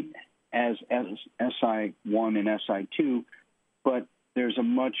same rate as SI1 and SI2, but there's a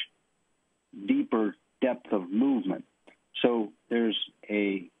much deeper depth of movement. So there's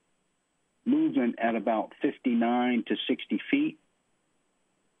a movement at about 59 to 60 feet,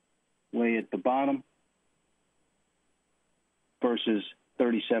 way at the bottom, versus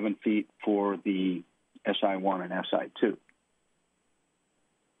 37 feet for the SI1 and SI2.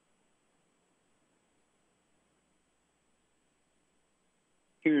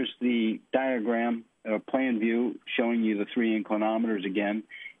 Here's the diagram, plan view, showing you the three inclinometers again.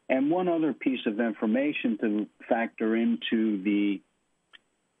 And one other piece of information to factor into the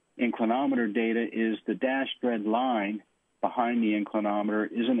inclinometer data is the dashed red line behind the inclinometer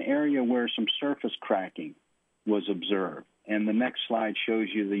is an area where some surface cracking was observed. And the next slide shows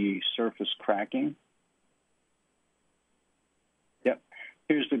you the surface cracking. Yep,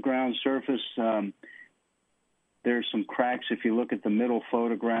 here's the ground surface. There's some cracks if you look at the middle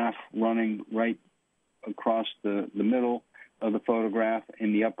photograph running right across the middle of the photograph.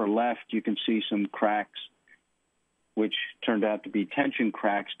 In the upper left, you can see some cracks, which turned out to be tension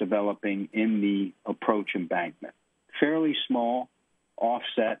cracks developing in the approach embankment. Fairly small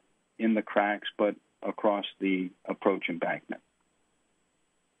offset in the cracks, but across the approach embankment.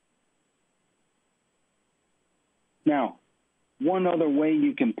 Now, one other way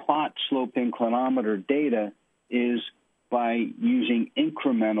you can plot slope inclinometer data is by using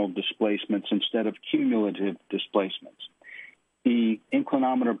incremental displacements instead of cumulative displacements. The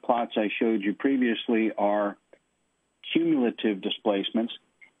inclinometer plots I showed you previously are cumulative displacements,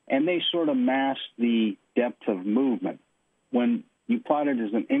 and they sort of mask the depth of movement. When you plot it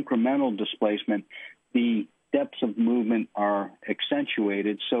as an incremental displacement, the depths of movement are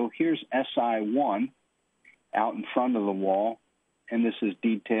accentuated. So here's SI1 out in front of the wall, and this is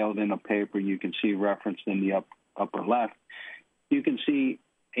detailed in a paper you can see referenced in the upper left. You can see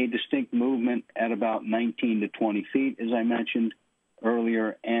a distinct movement at about 19 to 20 feet, as I mentioned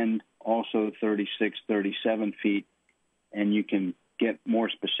earlier, and also 36, 37 feet, and you can get more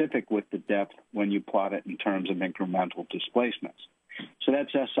specific with the depth when you plot it in terms of incremental displacements. So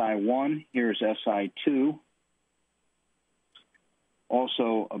that's SI1. Here's SI2,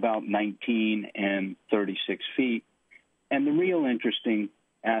 also about 19 and 36 feet. And the real interesting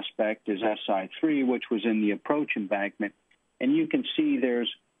aspect is SI3, which was in the approach embankment. And you can see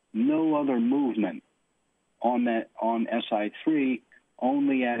there's no other movement on SI3,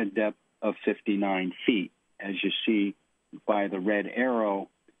 only at a depth of 59 feet, as you see by the red arrow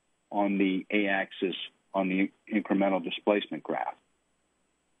on the A-axis on the incremental displacement graph.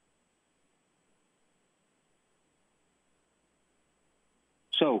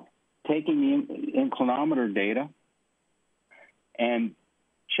 So taking the inclinometer data and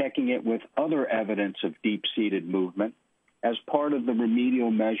checking it with other evidence of deep-seated movement, as part of the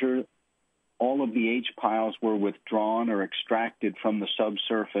remedial measure, all of the H-piles were withdrawn or extracted from the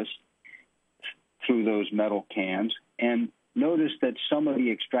subsurface through those metal cans. And notice that some of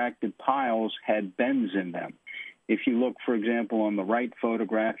the extracted piles had bends in them. If you look, for example, on the right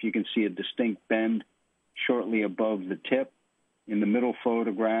photograph, you can see a distinct bend shortly above the tip. In the middle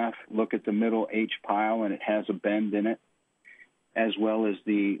photograph, look at the middle H-pile, and it has a bend in it, as well as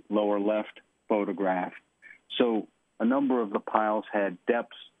the lower left photograph. So a number of the piles had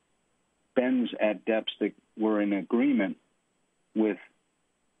depths, bends at depths that were in agreement with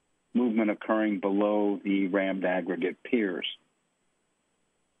movement occurring below the rammed aggregate piers.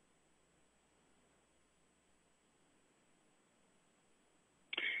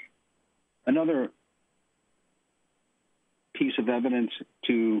 Another piece of evidence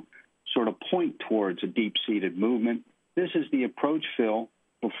to sort of point towards a deep-seated movement, this is the approach fill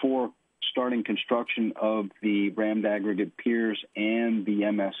before starting construction of the rammed aggregate piers and the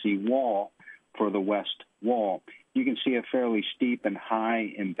MSE wall for the west wall. You can see a fairly steep and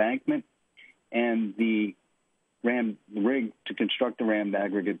high embankment, and the rig to construct the rammed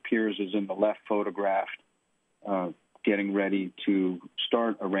aggregate piers is in the left photograph, getting ready to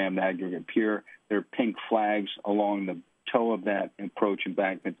start a rammed aggregate pier. There are pink flags along the toe of that approach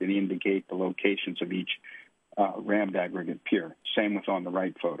embankment that indicate the locations of each rammed aggregate pier. Same with on the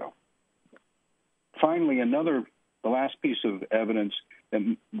right photo. Finally, the last piece of evidence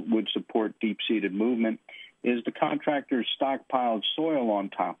that would support deep-seated movement is the contractor's stockpiled soil on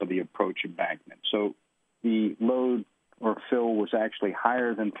top of the approach embankment. So the load or fill was actually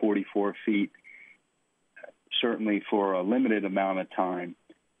higher than 44 feet, certainly for a limited amount of time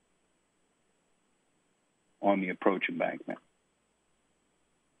on the approach embankment.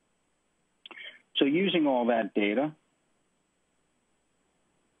 So using all that data,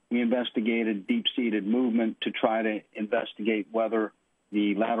 we investigated deep-seated movement to try to investigate whether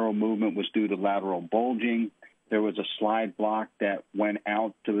the lateral movement was due to lateral bulging. There was a slide block that went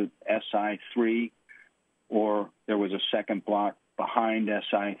out to SI3, or there was a second block behind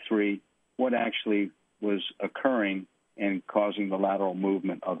SI3. What actually was occurring and causing the lateral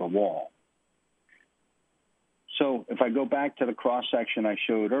movement of the wall? So if I go back to the cross-section I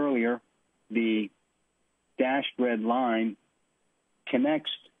showed earlier, the dashed red line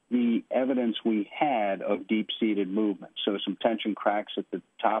connects the evidence we had of deep-seated movement. So some tension cracks at the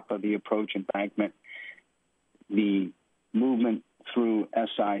top of the approach embankment, the movement through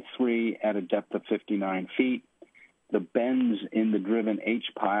SI3 at a depth of 59 feet, the bends in the driven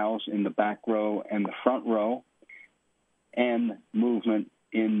H-piles in the back row and the front row, and movement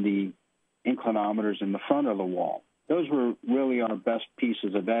in the inclinometers in the front of the wall. Those were really our best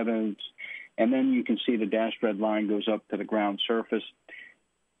pieces of evidence. And then you can see the dashed red line goes up to the ground surface.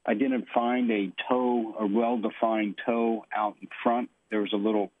 I didn't find a well-defined toe out in front. There was a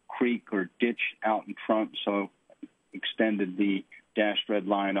little creek or ditch out in front, so extended the dashed red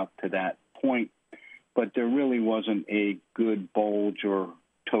line up to that point. But there really wasn't a good bulge or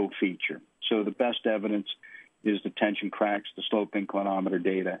toe feature. So the best evidence is the tension cracks, the slope inclinometer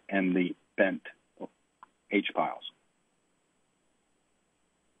data, and the bent H-piles.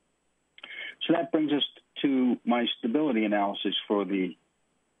 So that brings us to my stability analysis for the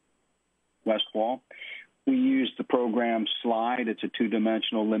west wall. We used the program SLIDE. It's a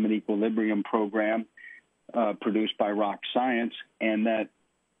two-dimensional limit equilibrium program produced by Rock Science, and that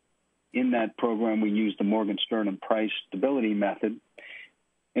in that program we used the Morgenstern and Price stability method.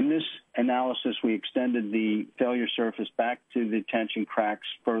 In this analysis, we extended the failure surface back to the tension cracks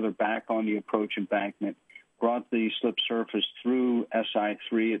further back on the approach embankment, brought the slip surface through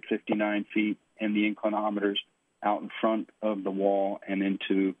SI3 at 59 feet and the inclinometers out in front of the wall and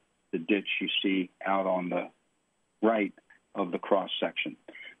into the ditch you see out on the right of the cross section.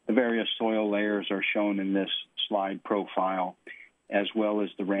 The various soil layers are shown in this slide profile, as well as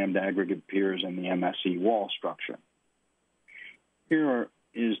the rammed aggregate piers and the MSE wall structure. Here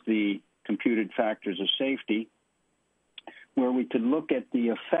is the computed factors of safety, where we could look at the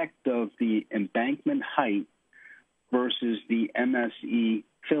effect of the embankment height versus the MSE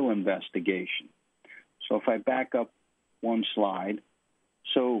fill investigation. So if I back up one slide,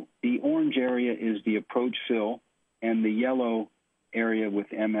 so the orange area is the approach fill and the yellow area with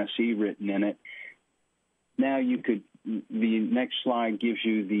MSE written in it. Now the next slide gives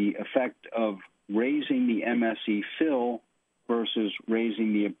you the effect of raising the MSE fill versus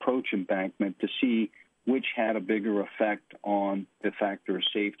raising the approach embankment to see which had a bigger effect on the factor of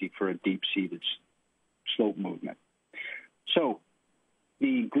safety for a deep-seated slope movement. So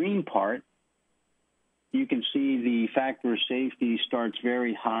the green part, you can see the factor of safety starts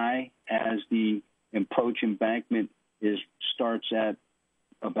very high as the approach embankment starts at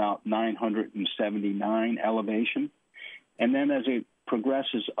about 979 elevation. And then as it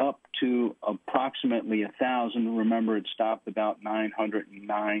progresses up to approximately 1,000, remember it stopped about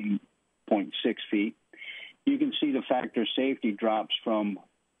 909.6 feet, you can see the factor of safety drops from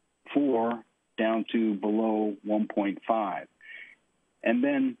 4 down to below 1.5. And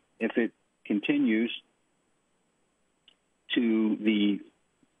then if it continues to the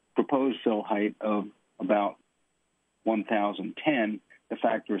proposed fill height of about 1,010, the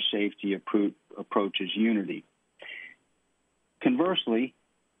factor of safety approaches unity. Conversely,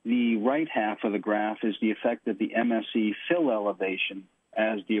 the right half of the graph is the effect of the MSE fill elevation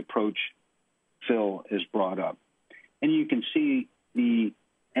as the approach fill is brought up. And you can see the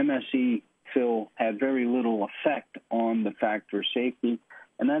MSE fill had very little effect on the factor of safety,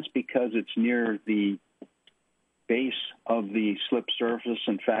 and that's because it's near the base of the slip surface.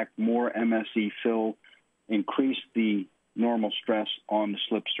 In fact, more MSE fill increased the normal stress on the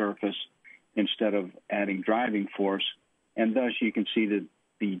slip surface instead of adding driving force, and thus you can see that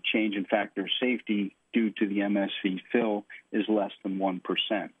the change in factor of safety due to the MSE fill is less than 1%.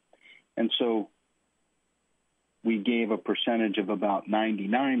 And so we gave a percentage of about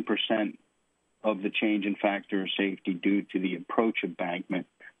 99% of the change in factor of safety due to the approach embankment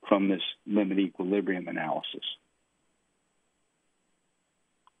from this limit equilibrium analysis.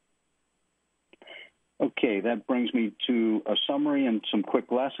 Okay, that brings me to a summary and some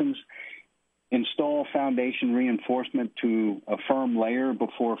quick lessons. Install foundation reinforcement to a firm layer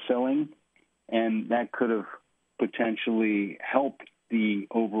before filling, and that could have potentially helped the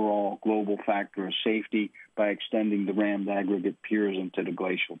overall global factor of safety by extending the rammed aggregate piers into the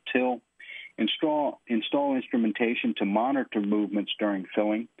glacial till. Install instrumentation to monitor movements during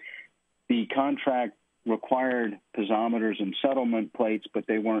filling. The contract required piezometers and settlement plates, but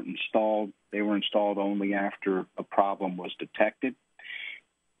they weren't installed. They were installed only after a problem was detected.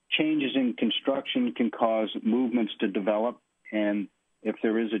 Changes in construction can cause movements to develop, and if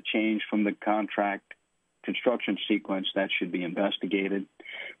there is a change from the contract construction sequence, that should be investigated.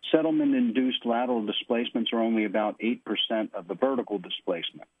 Settlement-induced lateral displacements are only about 8% of the vertical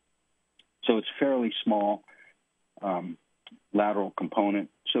displacement. So it's fairly small lateral component.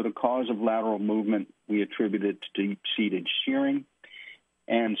 So the cause of lateral movement, we attributed to deep-seated shearing,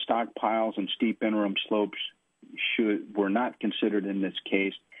 and stockpiles and steep interim slopes were not considered in this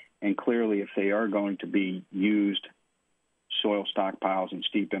case. And clearly, if they are going to be used, soil stockpiles and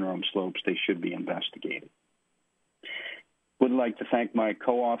steep interim slopes, they should be investigated. Would like to thank my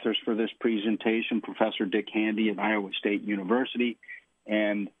co-authors for this presentation, Professor Dick Handy at Iowa State University,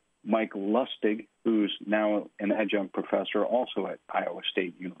 and Michael Lustig, who's now an adjunct professor also at Iowa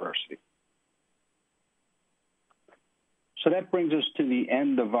State University. So that brings us to the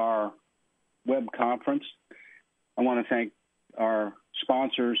end of our web conference. I want to thank our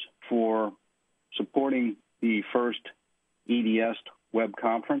sponsors for supporting the first EDS web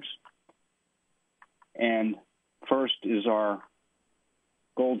conference. And first is our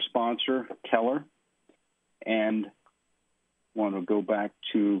gold sponsor, Keller. And I want to go back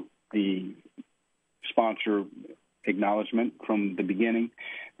to the sponsor acknowledgement from the beginning.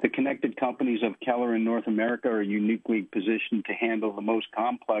 The connected companies of Keller in North America are uniquely positioned to handle the most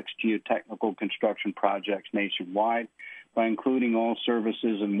complex geotechnical construction projects nationwide. By including all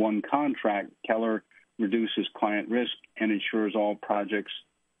services in one contract, Keller reduces client risk and ensures all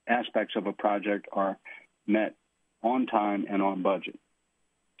aspects of a project are met on time and on budget.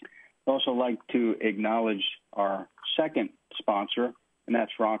 I'd also like to acknowledge our second sponsor, and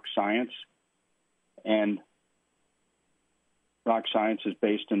that's Rock Science. And Rock Science is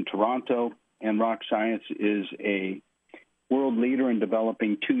based in Toronto, and Rock Science is a world leader in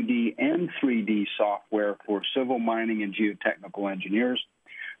developing 2D and 3D software for civil mining and geotechnical engineers.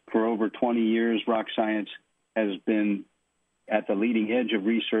 For over 20 years, Rock Science has been at the leading edge of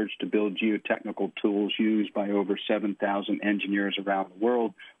research to build geotechnical tools used by over 7,000 engineers around the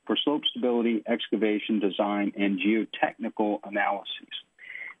world for slope stability, excavation, design, and geotechnical analyses.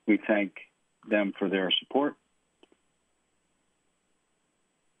 We thank them for their support.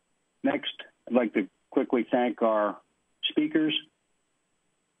 Next, I'd like to quickly thank our speakers.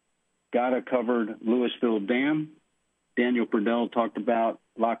 Gada covered Louisville Dam. Daniel Purdell talked about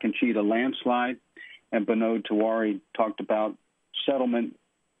La Conchita landslide, and Binod Tiwari talked about settlement,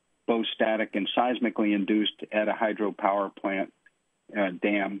 both static and seismically induced at a hydropower plant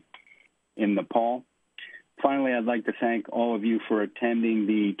dam in Nepal. Finally, I'd like to thank all of you for attending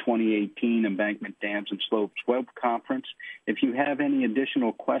the 2018 Embankment Dams and Slopes Web Conference. If you have any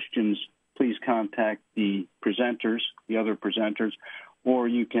additional questions, please contact the other presenters, or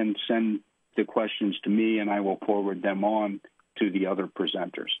you can send the questions to me and I will forward them on to the other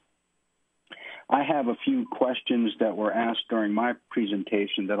presenters. I have a few questions that were asked during my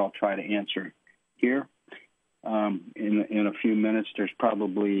presentation that I'll try to answer here. In a few minutes, there's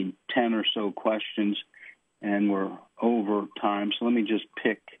probably 10 or so questions, and we're over time, so let me just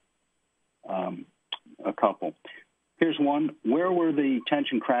pick a couple. Here's one. Where were the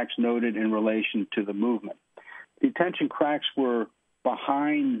tension cracks noted in relation to the movement? The tension cracks were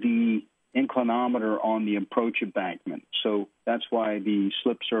behind the inclinometer on the approach embankment, so that's why the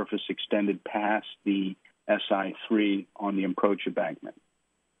slip surface extended past the SI3 on the approach embankment.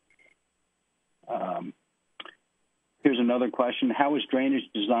 Here's another question. How is drainage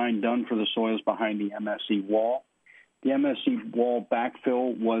design done for the soils behind the MSE wall? The MSE wall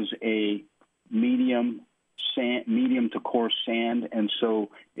backfill was a medium to coarse sand, and so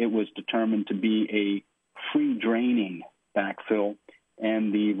it was determined to be a free draining backfill,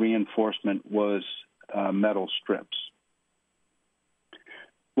 and the reinforcement was metal strips.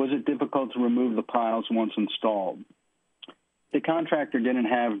 Was it difficult to remove the piles once installed? The contractor didn't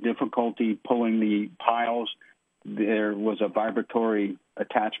have difficulty pulling the piles. There was a vibratory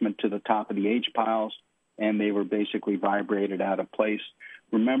attachment to the top of the H piles, and they were basically vibrated out of place.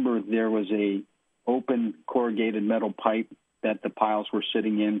 Remember, there was a open corrugated metal pipe that the piles were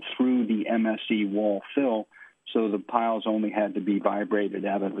sitting in through the MSE wall fill, so the piles only had to be vibrated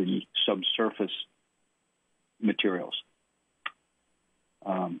out of the subsurface materials.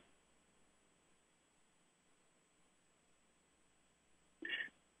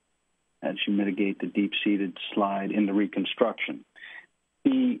 That should mitigate the deep-seated slide in the reconstruction.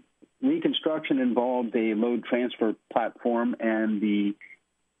 The reconstruction involved a load transfer platform, and the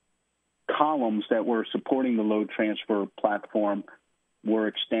columns that were supporting the load transfer platform were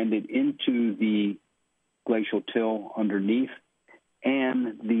extended into the glacial till underneath,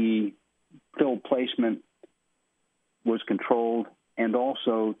 and the fill placement was controlled, and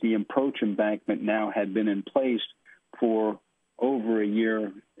also the approach embankment now had been in place for over a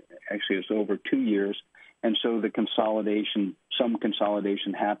year. Actually, it's over 2 years, and so some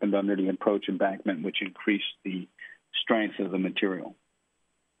consolidation happened under the approach embankment, which increased the strength of the material.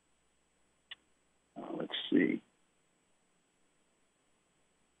 Let's see.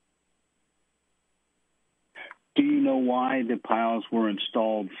 Do you know why the piles were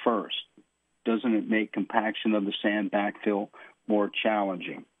installed first? Doesn't it make compaction of the sand backfill more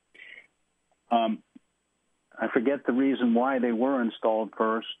challenging? I forget the reason why they were installed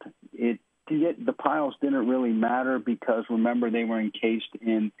first. The piles didn't really matter because, remember, they were encased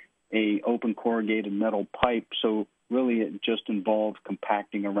in a open corrugated metal pipe, so really it just involved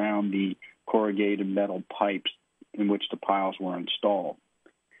compacting around the corrugated metal pipes in which the piles were installed.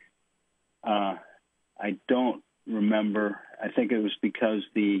 I don't remember. I think it was because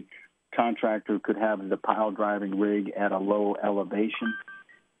the contractor could have the pile driving rig at a low elevation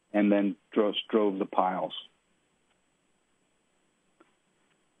and then drove the piles.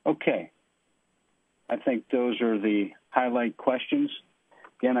 Okay. I think those are the highlight questions.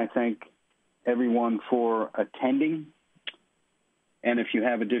 Again, I thank everyone for attending. And if you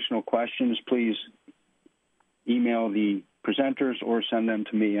have additional questions, please email the presenters or send them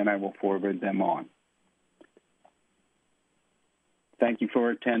to me, and I will forward them on. Thank you for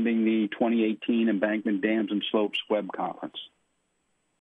attending the 2018 Embankment Dams and Slopes Web Conference.